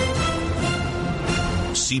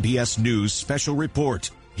 CBS News special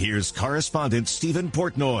report. Here's correspondent Stephen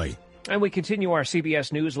Portnoy. And we continue our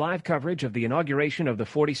CBS News live coverage of the inauguration of the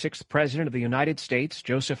 46th President of the United States,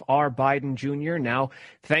 Joseph R. Biden Jr., now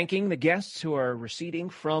thanking the guests who are receding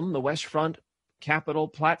from the West Front Capitol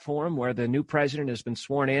platform where the new president has been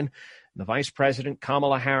sworn in. The Vice President,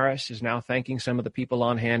 Kamala Harris, is now thanking some of the people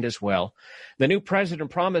on hand as well. The new president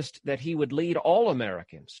promised that he would lead all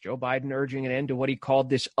Americans, Joe Biden urging an end to what he called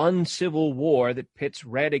this uncivil war that pits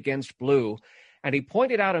red against blue. And he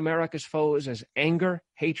pointed out America's foes as anger,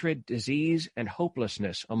 hatred, disease, and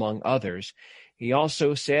hopelessness, among others. He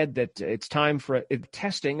also said that it's time for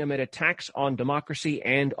testing amid attacks on democracy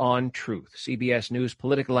and on truth. CBS News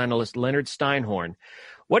political analyst Leonard Steinhorn.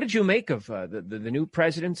 What did you make of the new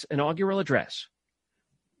president's inaugural address?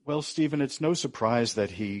 Well, Stephen, it's no surprise that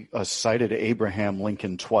he cited Abraham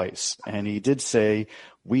Lincoln twice, and he did say,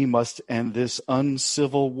 we must end this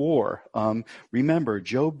uncivil war. Remember,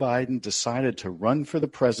 Joe Biden decided to run for the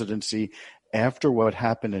presidency after what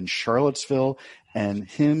happened in Charlottesville and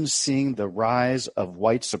him seeing the rise of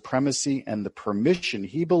white supremacy and the permission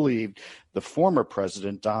he believed the former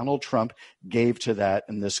president, Donald Trump, gave to that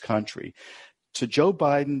in this country. To Joe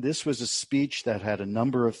Biden, this was a speech that had a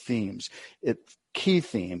number of themes. Key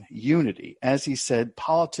theme, unity. As he said,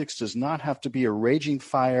 politics does not have to be a raging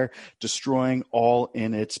fire destroying all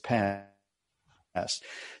in its past.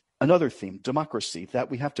 Another theme, democracy,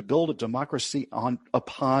 that we have to build a democracy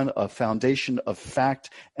upon a foundation of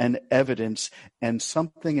fact and evidence, and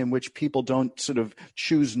something in which people don't sort of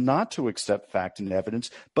choose not to accept fact and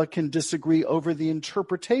evidence, but can disagree over the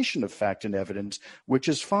interpretation of fact and evidence, which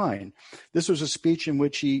is fine. This was a speech in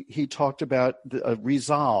which he talked about a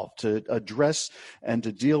resolve to address and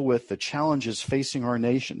to deal with the challenges facing our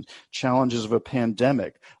nation, challenges of a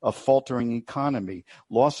pandemic, a faltering economy,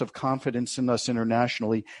 loss of confidence in us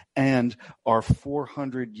internationally, and our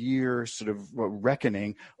 400-year sort of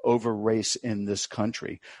reckoning over race in this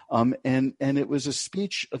country. And it was a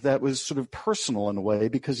speech that was sort of personal in a way,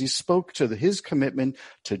 because he spoke to his commitment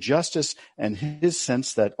to justice and his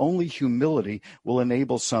sense that only humility will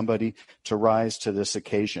enable somebody to rise to this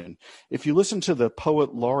occasion. If you listen to the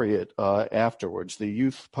poet laureate afterwards, the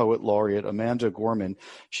youth poet laureate Amanda Gorman,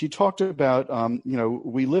 she talked about,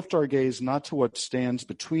 we lift our gaze not to what stands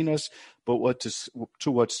between us, but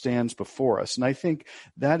to what stands before us. And I think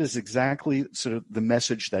that is exactly sort of the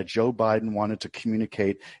message that Joe Biden wanted to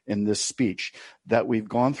communicate in this speech, that we've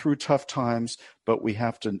gone through tough times, but we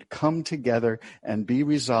have to come together and be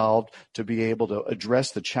resolved to be able to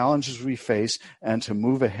address the challenges we face and to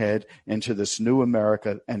move ahead into this new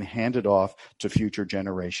America and hand it off to future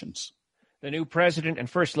generations. The new president and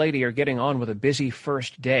first lady are getting on with a busy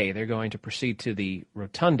first day. They're going to proceed to the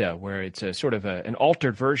rotunda, where it's a sort of an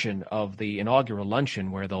altered version of the inaugural luncheon,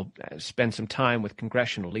 where they'll spend some time with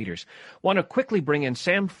congressional leaders. Want to quickly bring in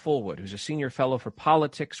Sam Fullwood, who's a senior fellow for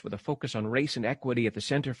politics with a focus on race and equity at the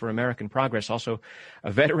Center for American Progress, also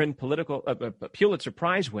a veteran Pulitzer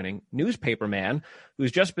Prize-winning newspaper man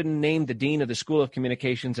who's just been named the dean of the School of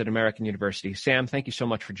Communications at American University. Sam, thank you so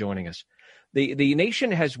much for joining us. The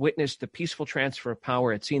nation has witnessed the peaceful transfer of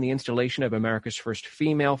power. It's seen the installation of America's first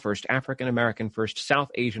female, first African-American, first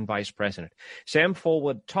South Asian vice president. Sam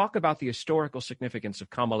Fullwood, talk about the historical significance of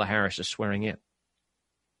Kamala Harris's swearing in.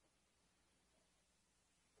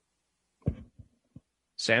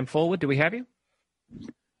 Sam Fullwood, do we have you?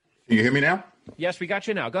 Can you hear me now? Yes, we got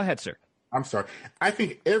you now. Go ahead, sir. I'm sorry. I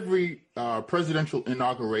think every presidential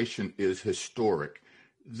inauguration is historic.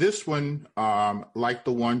 This one, like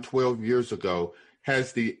the one 12 years ago,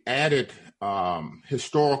 has the added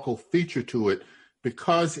historical feature to it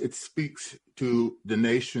because it speaks to the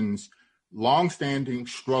nation's longstanding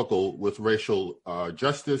struggle with racial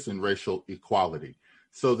justice and racial equality,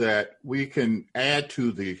 so that we can add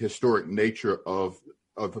to the historic nature of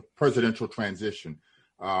the presidential transition,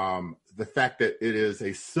 the fact that it is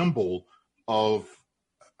a symbol of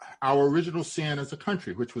our original sin as a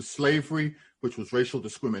country, which was slavery, which was racial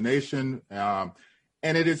discrimination.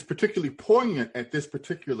 And it is particularly poignant at this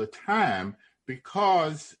particular time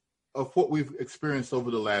because of what we've experienced over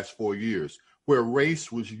the last 4 years, where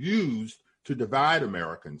race was used to divide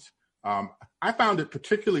Americans. I found it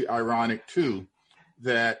particularly ironic, too,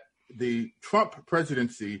 that the Trump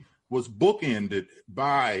presidency was bookended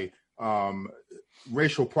by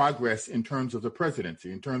racial progress in terms of the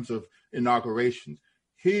presidency, in terms of inaugurations.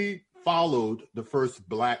 He followed the first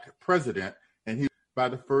Black president, and he by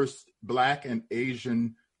the first Black and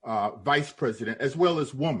Asian vice president, as well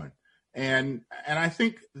as woman. And I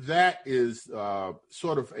think that is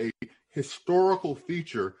sort of a historical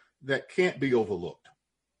feature that can't be overlooked.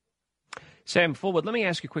 Sam Fullwood, let me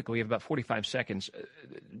ask you quickly. We have about 45 seconds.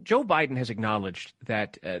 Joe Biden has acknowledged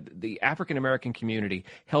that the African-American community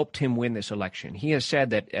helped him win this election. He has said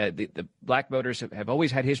that the Black voters have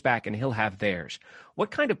always had his back and he'll have theirs.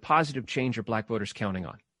 What kind of positive change are Black voters counting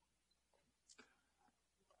on?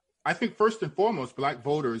 I think first and foremost, Black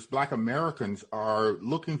voters, Black Americans are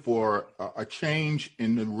looking for a change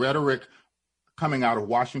in the rhetoric coming out of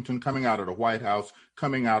Washington, coming out of the White House,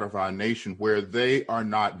 coming out of our nation, where they are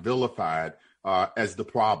not vilified as the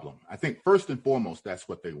problem. I think first and foremost, that's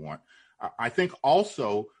what they want. I think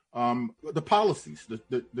also the policies,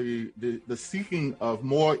 the seeking of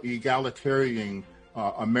more egalitarian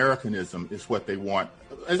Americanism is what they want,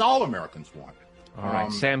 as all Americans want. All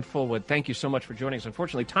right, Sam Fullwood, thank you so much for joining us.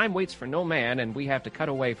 Unfortunately, time waits for no man, and we have to cut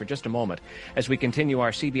away for just a moment as we continue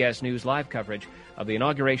our CBS News live coverage of the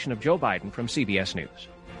inauguration of Joe Biden from CBS News.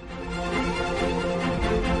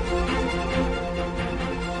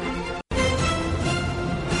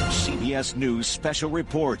 CBS News Special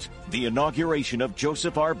Report, the inauguration of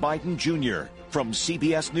Joseph R. Biden Jr. From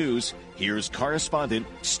CBS News, here's correspondent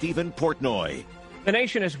Stephen Portnoy. The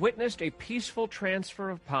nation has witnessed a peaceful transfer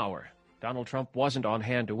of power. Donald Trump wasn't on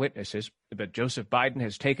hand to witness this, but Joseph Biden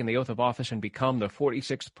has taken the oath of office and become the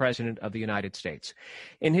 46th president of the United States.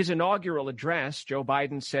 In his inaugural address, Joe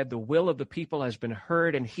Biden said the will of the people has been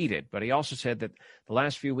heard and heeded, but he also said that the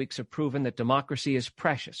last few weeks have proven that democracy is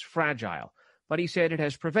precious, fragile. But he said it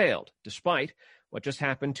has prevailed, despite what just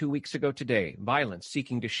happened 2 weeks ago today, violence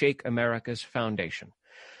seeking to shake America's foundation.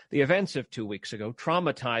 The events of 2 weeks ago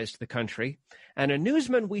traumatized the country, and a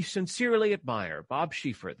newsman we sincerely admire, Bob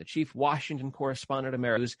Schieffer, the chief Washington correspondent of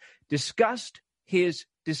America, discussed his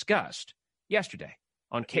disgust yesterday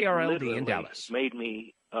on KRLD in Dallas. It made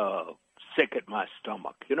me sick at my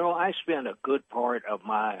stomach. You know, I spent a good part of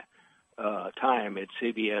my time at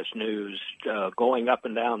CBS News, going up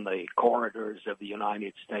and down the corridors of the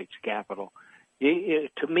United States Capitol.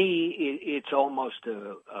 To me, it's almost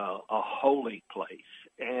a holy place.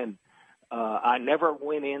 And I never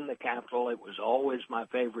went in the Capitol. It was always my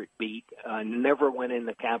favorite beat. I never went in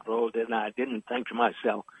the Capitol, and I didn't think to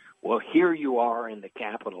myself, well, here you are in the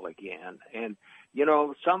Capitol again. And, you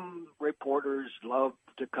know, some reporters love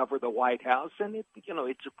to cover the White House, and,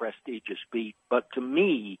 it's a prestigious beat. But to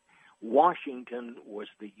me, Washington was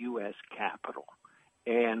the U.S. Capitol.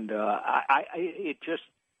 And it just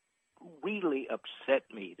really upset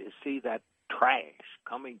me to see that trash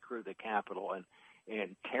coming through the Capitol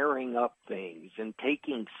and tearing up things and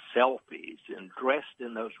taking selfies and dressed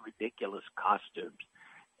in those ridiculous costumes.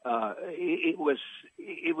 It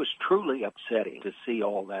was truly upsetting to see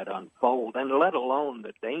all that unfold, and let alone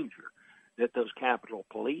the danger that those Capitol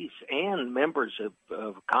Police and members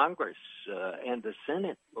of Congress and the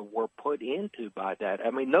Senate were put into by that. I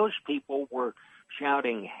mean, those people were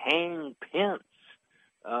shouting, "Hang Pence."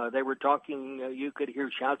 They were talking, you could hear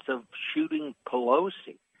shouts of shooting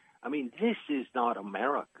Pelosi. I mean, this is not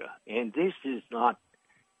America, and this is not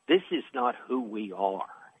who we are.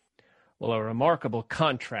 Well, a remarkable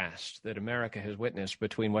contrast that America has witnessed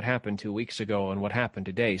between what happened 2 weeks ago and what happened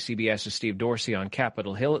today. CBS's Steve Dorsey on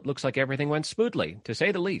Capitol Hill. It looks like everything went smoothly, to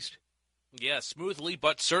say the least. Yeah, smoothly,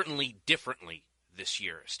 but certainly differently this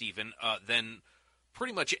year, Stephen, than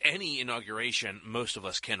pretty much any inauguration most of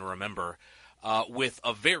us can remember, with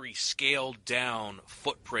a very scaled-down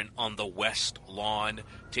footprint on the West Lawn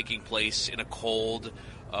taking place in a cold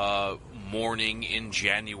morning in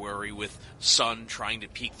January with sun trying to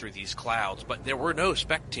peek through these clouds. But there were no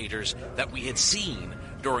spectators that we had seen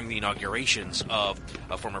during the inaugurations of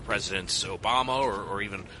former Presidents Obama or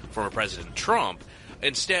even former President Trump.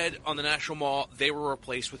 Instead, on the National Mall, they were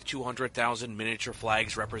replaced with 200,000 miniature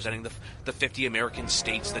flags representing the 50 American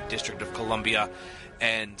states, the District of Columbia,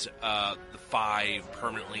 and the 5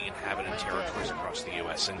 permanently inhabited territories across the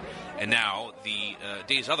U.S. And now the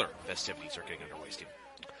day's other festivities are getting underway, Steve.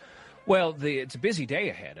 Well, it's a busy day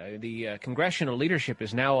ahead. The congressional leadership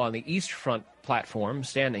is now on the East Front platform,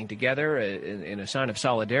 standing together in a sign of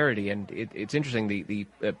solidarity. And it's interesting,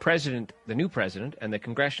 the president, the new president, and the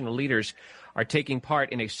congressional leaders are taking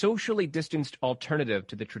part in a socially distanced alternative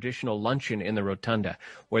to the traditional luncheon in the rotunda,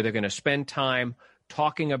 where they're going to spend time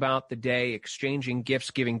talking about the day, exchanging gifts,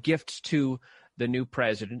 giving gifts to the new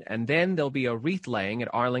president, and then there'll be a wreath laying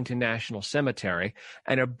at Arlington National Cemetery,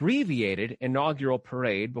 an abbreviated inaugural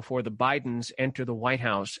parade before the Bidens enter the White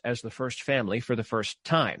House as the first family for the first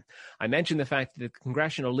time. I mentioned the fact that the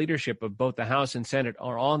congressional leadership of both the House and Senate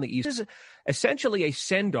are on the East. This is essentially a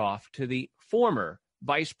send-off to the former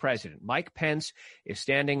Vice President. Mike Pence is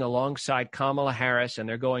standing alongside Kamala Harris, and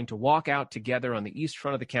they're going to walk out together on the east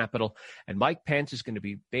front of the Capitol. And Mike Pence is going to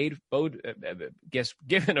be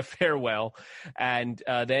given a farewell, and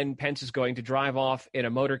then Pence is going to drive off in a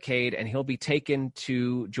motorcade, and he'll be taken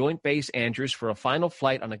to Joint Base Andrews for a final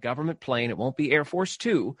flight on a government plane. It won't be Air Force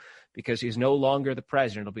Two because he's no longer the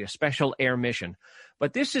president. It'll be a special air mission.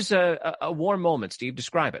 But this is a warm moment. Steve,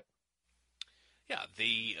 describe it. Yeah,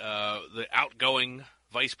 the outgoing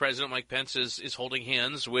Vice President Mike Pence is holding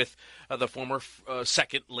hands with the former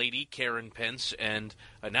Second Lady Karen Pence, and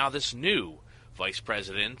now this new Vice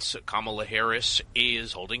President Kamala Harris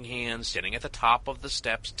is holding hands, standing at the top of the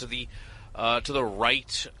steps to the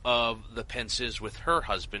right of the Pences with her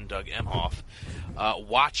husband Doug Emhoff,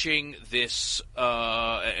 watching this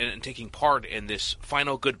and taking part in this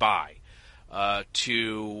final goodbye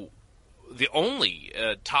to the only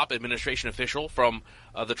top administration official from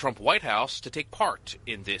the Trump White House to take part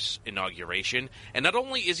in this inauguration. And not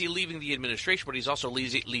only is he leaving the administration, but he's also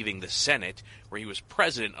leaving the Senate, where he was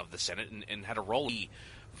president of the Senate and had a role in the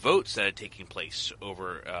votes that had taken place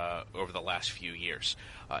over the last few years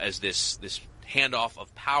as this handoff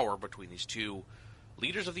of power between these two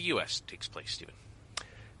leaders of the U.S. takes place, Stephen.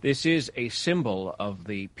 This is a symbol of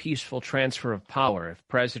the peaceful transfer of power. If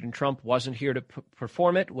President Trump wasn't here to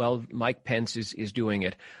perform it, well, Mike Pence is doing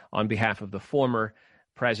it on behalf of the former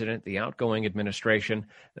president, the outgoing administration.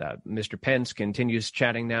 Mr. Pence continues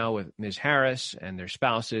chatting now with Ms. Harris and their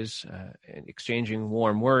spouses, and exchanging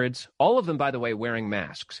warm words. All of them, by the way, wearing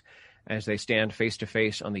masks as they stand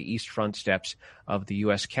face-to-face on the East Front steps of the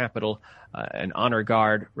U.S. Capitol. An honor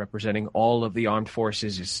guard representing all of the armed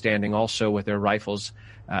forces is standing also with their rifles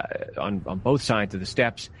on both sides of the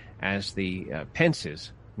steps as the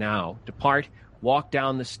Pences now depart, walk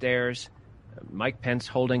down the stairs, Mike Pence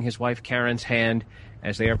holding his wife Karen's hand,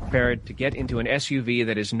 as they are prepared to get into an SUV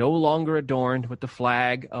that is no longer adorned with the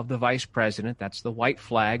flag of the vice president. That's the white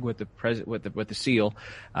flag with the seal.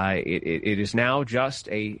 It is now just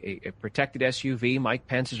a protected SUV. Mike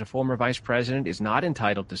Pence, as a former vice president, is not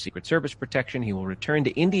entitled to Secret Service protection. He will return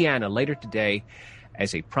to Indiana later today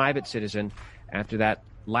as a private citizen after that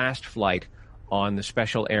last flight on the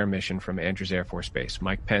special air mission from Andrews Air Force Base.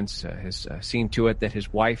 Mike Pence has seen to it that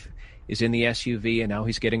his wife is in the SUV, and now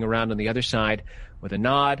he's getting around on the other side with a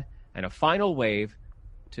nod and a final wave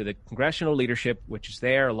to the congressional leadership, which is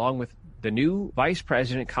there along with the new Vice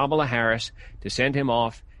President, Kamala Harris, to send him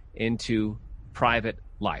off into private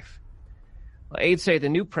life. Well, aides say the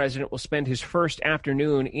new president will spend his first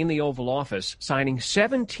afternoon in the Oval Office signing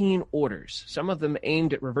 17 orders, some of them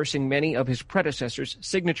aimed at reversing many of his predecessors'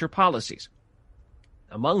 signature policies.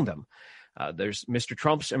 Among them, there's Mr.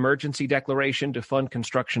 Trump's emergency declaration to fund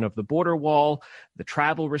construction of the border wall, the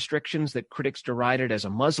travel restrictions that critics derided as a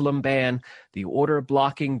Muslim ban, the order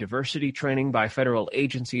blocking diversity training by federal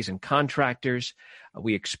agencies and contractors.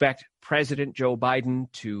 We expect President Joe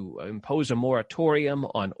Biden to impose a moratorium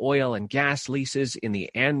on oil and gas leases in the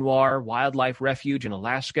Anwar Wildlife Refuge in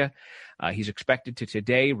Alaska. He's expected to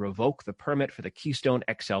today revoke the permit for the Keystone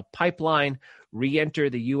XL pipeline,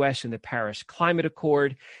 re-enter the U.S. in the Paris Climate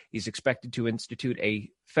Accord. He's expected to institute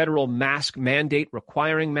a federal mask mandate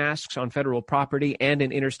requiring masks on federal property and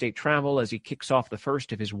in interstate travel as he kicks off the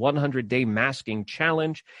first of his 100-day masking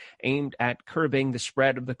challenge aimed at curbing the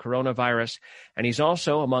spread of the coronavirus. And he's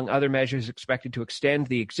also, among other measures, expected to extend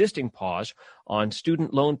the existing pause on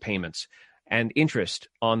student loan payments and interest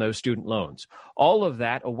on those student loans. All of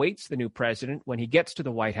that awaits the new president when he gets to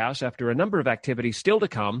the White House after a number of activities still to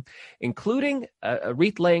come, including a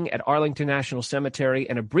wreath laying at Arlington National Cemetery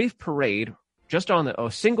and a brief parade just on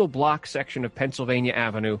a single block section of Pennsylvania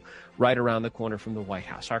Avenue right around the corner from the White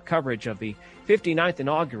House. Our coverage of the 59th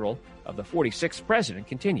inaugural of the 46th president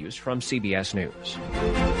continues from CBS News.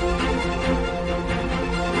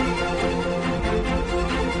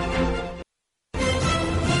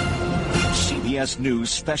 CBS News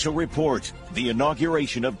special report, the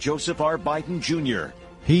inauguration of Joseph R. Biden Jr.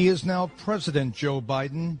 He is now President Joe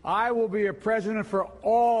Biden. I will be a president for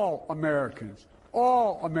all Americans.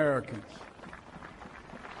 All Americans.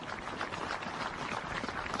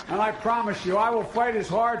 And I promise you, I will fight as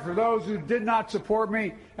hard for those who did not support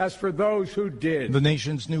me as for those who did. The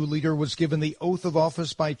nation's new leader was given the oath of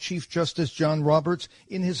office by Chief Justice John Roberts.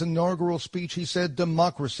 In his inaugural speech, he said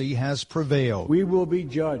democracy has prevailed. We will be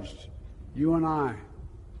judged, you and I,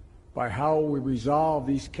 by how we resolve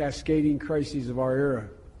these cascading crises of our era.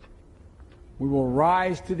 We will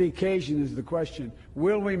rise to the occasion is the question.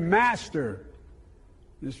 Will we master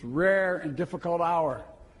this rare and difficult hour?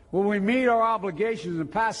 Will we meet our obligations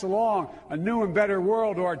and pass along a new and better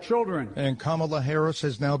world to our children? And Kamala Harris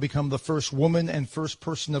has now become the first woman and first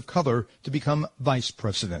person of color to become vice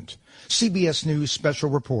president. CBS News special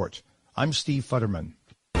report. I'm Steve Futterman.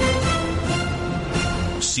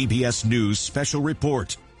 CBS News special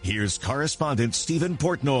report. Here's correspondent Stephen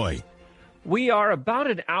Portnoy. We are about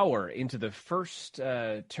an hour into the first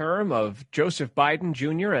term of Joseph Biden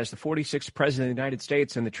Jr. as the 46th president of the United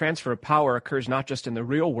States, and the transfer of power occurs not just in the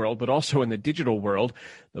real world, but also in the digital world.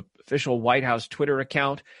 The official White House Twitter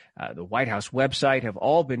account, the White House website have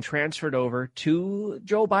all been transferred over to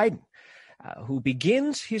Joe Biden, who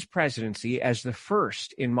begins his presidency as the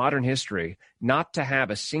first in modern history not to have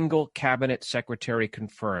a single cabinet secretary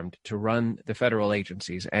confirmed to run the federal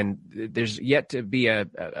agencies. And there's yet to be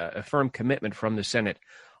a firm commitment from the Senate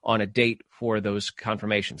on a date for those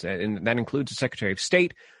confirmations. And that includes the Secretary of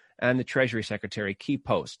State and the Treasury Secretary, key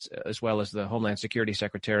posts, as well as the Homeland Security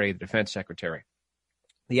Secretary, the Defense Secretary.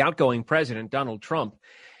 The outgoing president, Donald Trump,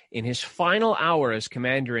 in his final hour as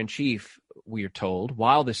commander-in-chief, we are told,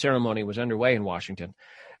 while the ceremony was underway in Washington,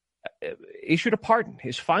 issued a pardon.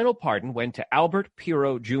 His final pardon went to Albert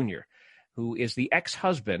Pirro, Jr., who is the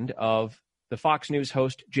ex-husband of the Fox News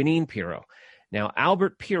host Jeanine Pirro. Now,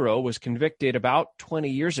 Albert Pirro was convicted about 20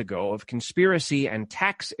 years ago of conspiracy and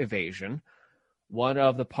tax evasion, one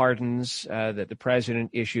of the pardons that the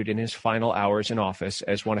president issued in his final hours in office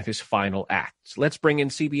as one of his final acts. Let's bring in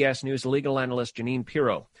CBS News legal analyst Jeanine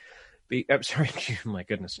Pirro. My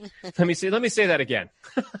goodness. Let me say that again.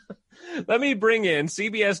 Let me bring in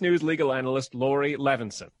CBS News legal analyst Lori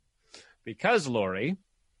Levinson. Because, Lori,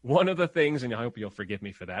 one of the things, and I hope you'll forgive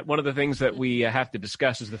me for that, one of the things that we have to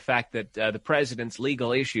discuss is the fact that the president's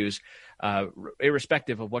legal issues,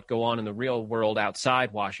 irrespective of what go on in the real world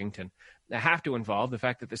outside Washington, have to involve the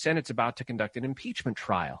fact that the Senate's about to conduct an impeachment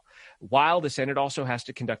trial, while the Senate also has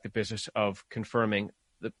to conduct the business of confirming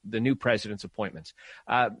the new president's appointments.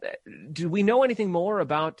 Do we know anything more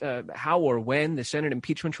about how or when the Senate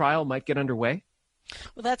impeachment trial might get underway?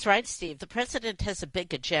 Well, that's right, Steve. The president has a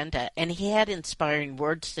big agenda, and he had inspiring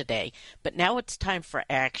words today, but now it's time for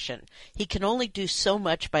action. He can only do so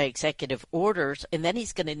much by executive orders, and then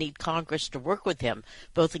he's going to need Congress to work with him,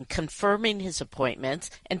 both in confirming his appointments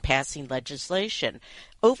and passing legislation.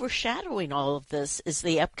 Overshadowing all of this is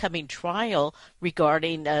the upcoming trial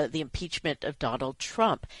regarding the impeachment of Donald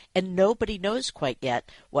Trump, and nobody knows quite yet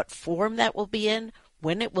what form that will be in,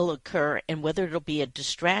 when it will occur, and whether it'll be a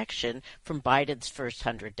distraction from Biden's first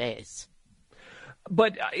 100 days.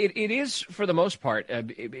 But it is, for the most part,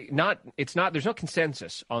 there's no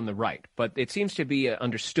consensus on the right, but it seems to be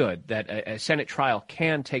understood that a Senate trial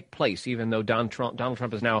can take place, even though Donald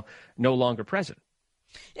Trump is now no longer president.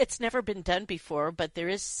 It's never been done before, but there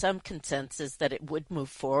is some consensus that it would move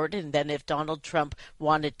forward, and then if Donald Trump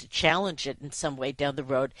wanted to challenge it in some way down the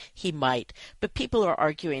road, he might. But people are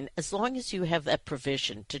arguing, as long as you have that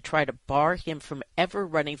provision to try to bar him from ever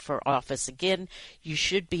running for office again, you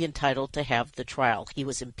should be entitled to have the trial. He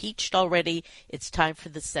was impeached already. It's time for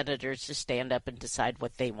the senators to stand up and decide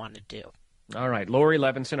what they want to do. All right. Lori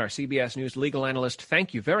Levinson, our CBS News legal analyst,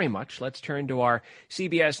 thank you very much. Let's turn to our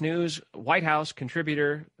CBS News White House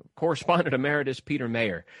contributor, correspondent emeritus, Peter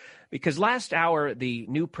Mayer. Because last hour, the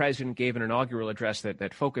new president gave an inaugural address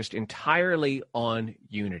that focused entirely on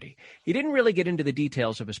unity. He didn't really get into the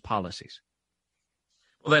details of his policies.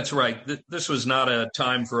 Well, that's right. This was not a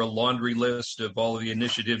time for a laundry list of all of the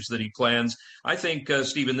initiatives that he plans. I think,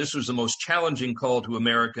 Stephen, this was the most challenging call to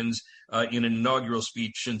Americans in an inaugural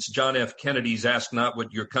speech since John F. Kennedy's Ask Not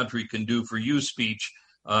What Your Country Can Do for You speech.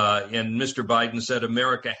 And Mr. Biden said,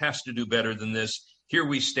 America has to do better than this. Here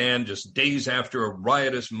we stand just days after a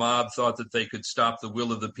riotous mob thought that they could stop the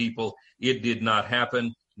will of the people. It did not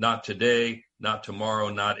happen. Not today, not tomorrow,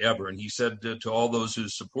 not ever. And he said to all those who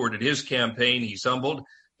supported his campaign, he's humbled.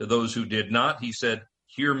 To those who did not, he said,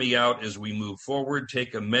 hear me out as we move forward.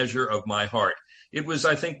 Take a measure of my heart. It was,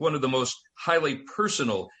 I think, one of the most highly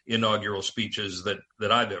personal inaugural speeches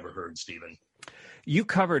that I've ever heard, Stephen. You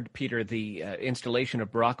covered, Peter, the installation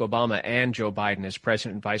of Barack Obama and Joe Biden as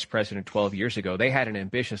president and vice president 12 years ago. They had an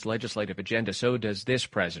ambitious legislative agenda. So does this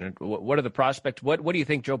president. What are the prospects? What do you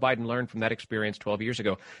think Joe Biden learned from that experience 12 years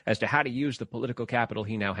ago as to how to use the political capital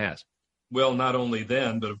he now has? Well, not only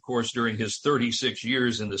then, but of course, during his 36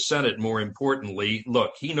 years in the Senate, more importantly,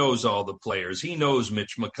 look, he knows all the players. He knows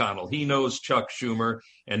Mitch McConnell. He knows Chuck Schumer.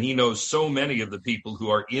 And he knows so many of the people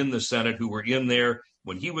who are in the Senate, who were in there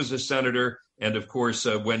when he was a senator, and of course,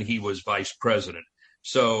 when he was vice president.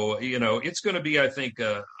 So, it's going to be, I think,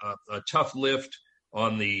 a tough lift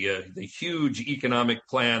on the huge economic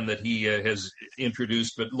plan that he has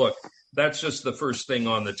introduced. But look, that's just the first thing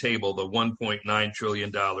on the table, the $1.9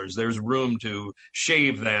 trillion. There's room to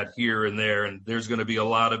shave that here and there, and there's going to be a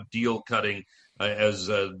lot of deal cutting as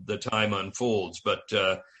the time unfolds. But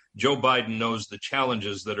Joe Biden knows the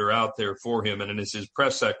challenges that are out there for him. And as his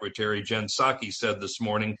press secretary, Jen Psaki, said this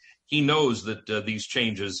morning, he knows that these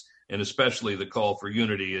changes, and especially the call for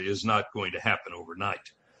unity, is not going to happen overnight.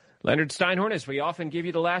 Leonard Steinhorn, as we often give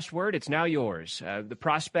you the last word, it's now yours. The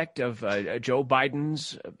prospect of Joe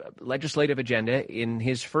Biden's legislative agenda in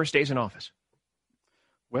his first days in office.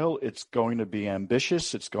 Well, it's going to be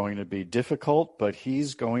ambitious. It's going to be difficult, but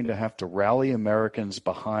he's going to have to rally Americans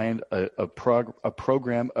behind a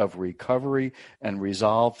program of recovery and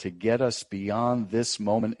resolve to get us beyond this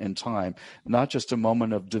moment in time. Not just a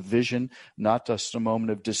moment of division, not just a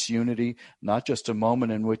moment of disunity, not just a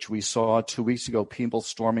moment in which we saw 2 weeks ago people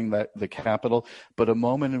storming the Capitol, but a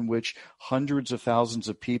moment in which hundreds of thousands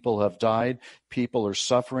of people have died, people are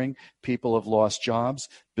suffering, people have lost jobs,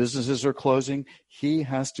 businesses are closing. He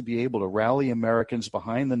has to be able to rally Americans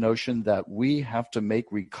behind the notion that we have to make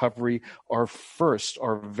recovery our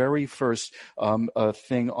very first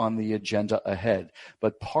thing on the agenda ahead.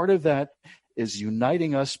 But part of that is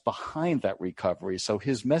uniting us behind that recovery. So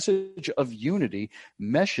his message of unity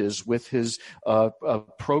meshes with his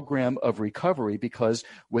program of recovery, because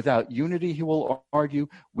without unity, he will argue,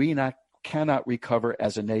 we cannot recover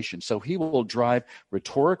as a nation. So he will drive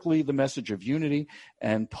rhetorically the message of unity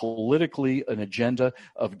and politically an agenda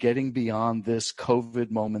of getting beyond this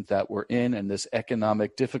COVID moment that we're in and this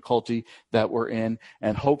economic difficulty that we're in.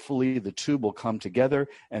 And hopefully the two will come together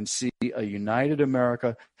and see a united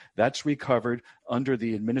America that's recovered under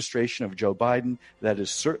the administration of Joe Biden. That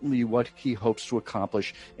is certainly what he hopes to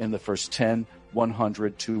accomplish in the first 10,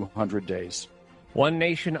 100, 200 days. One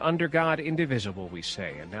nation under God, indivisible, we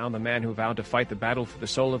say. And now the man who vowed to fight the battle for the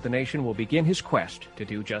soul of the nation will begin his quest to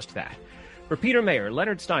do just that. For Peter Mayer,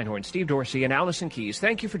 Leonard Steinhorn, Steve Dorsey, and Allison Keyes,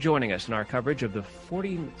 thank you for joining us in our coverage of the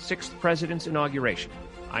 46th President's inauguration.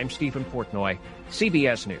 I'm Stephen Portnoy,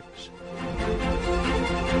 CBS News.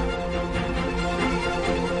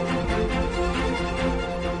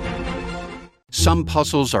 Some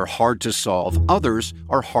puzzles are hard to solve, others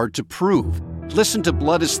are hard to prove. Listen to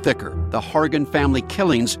Blood is Thicker, The Hargan Family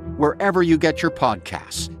Killings, wherever you get your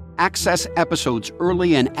podcasts. Access episodes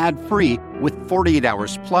early and ad-free with 48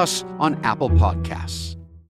 Hours Plus on Apple Podcasts.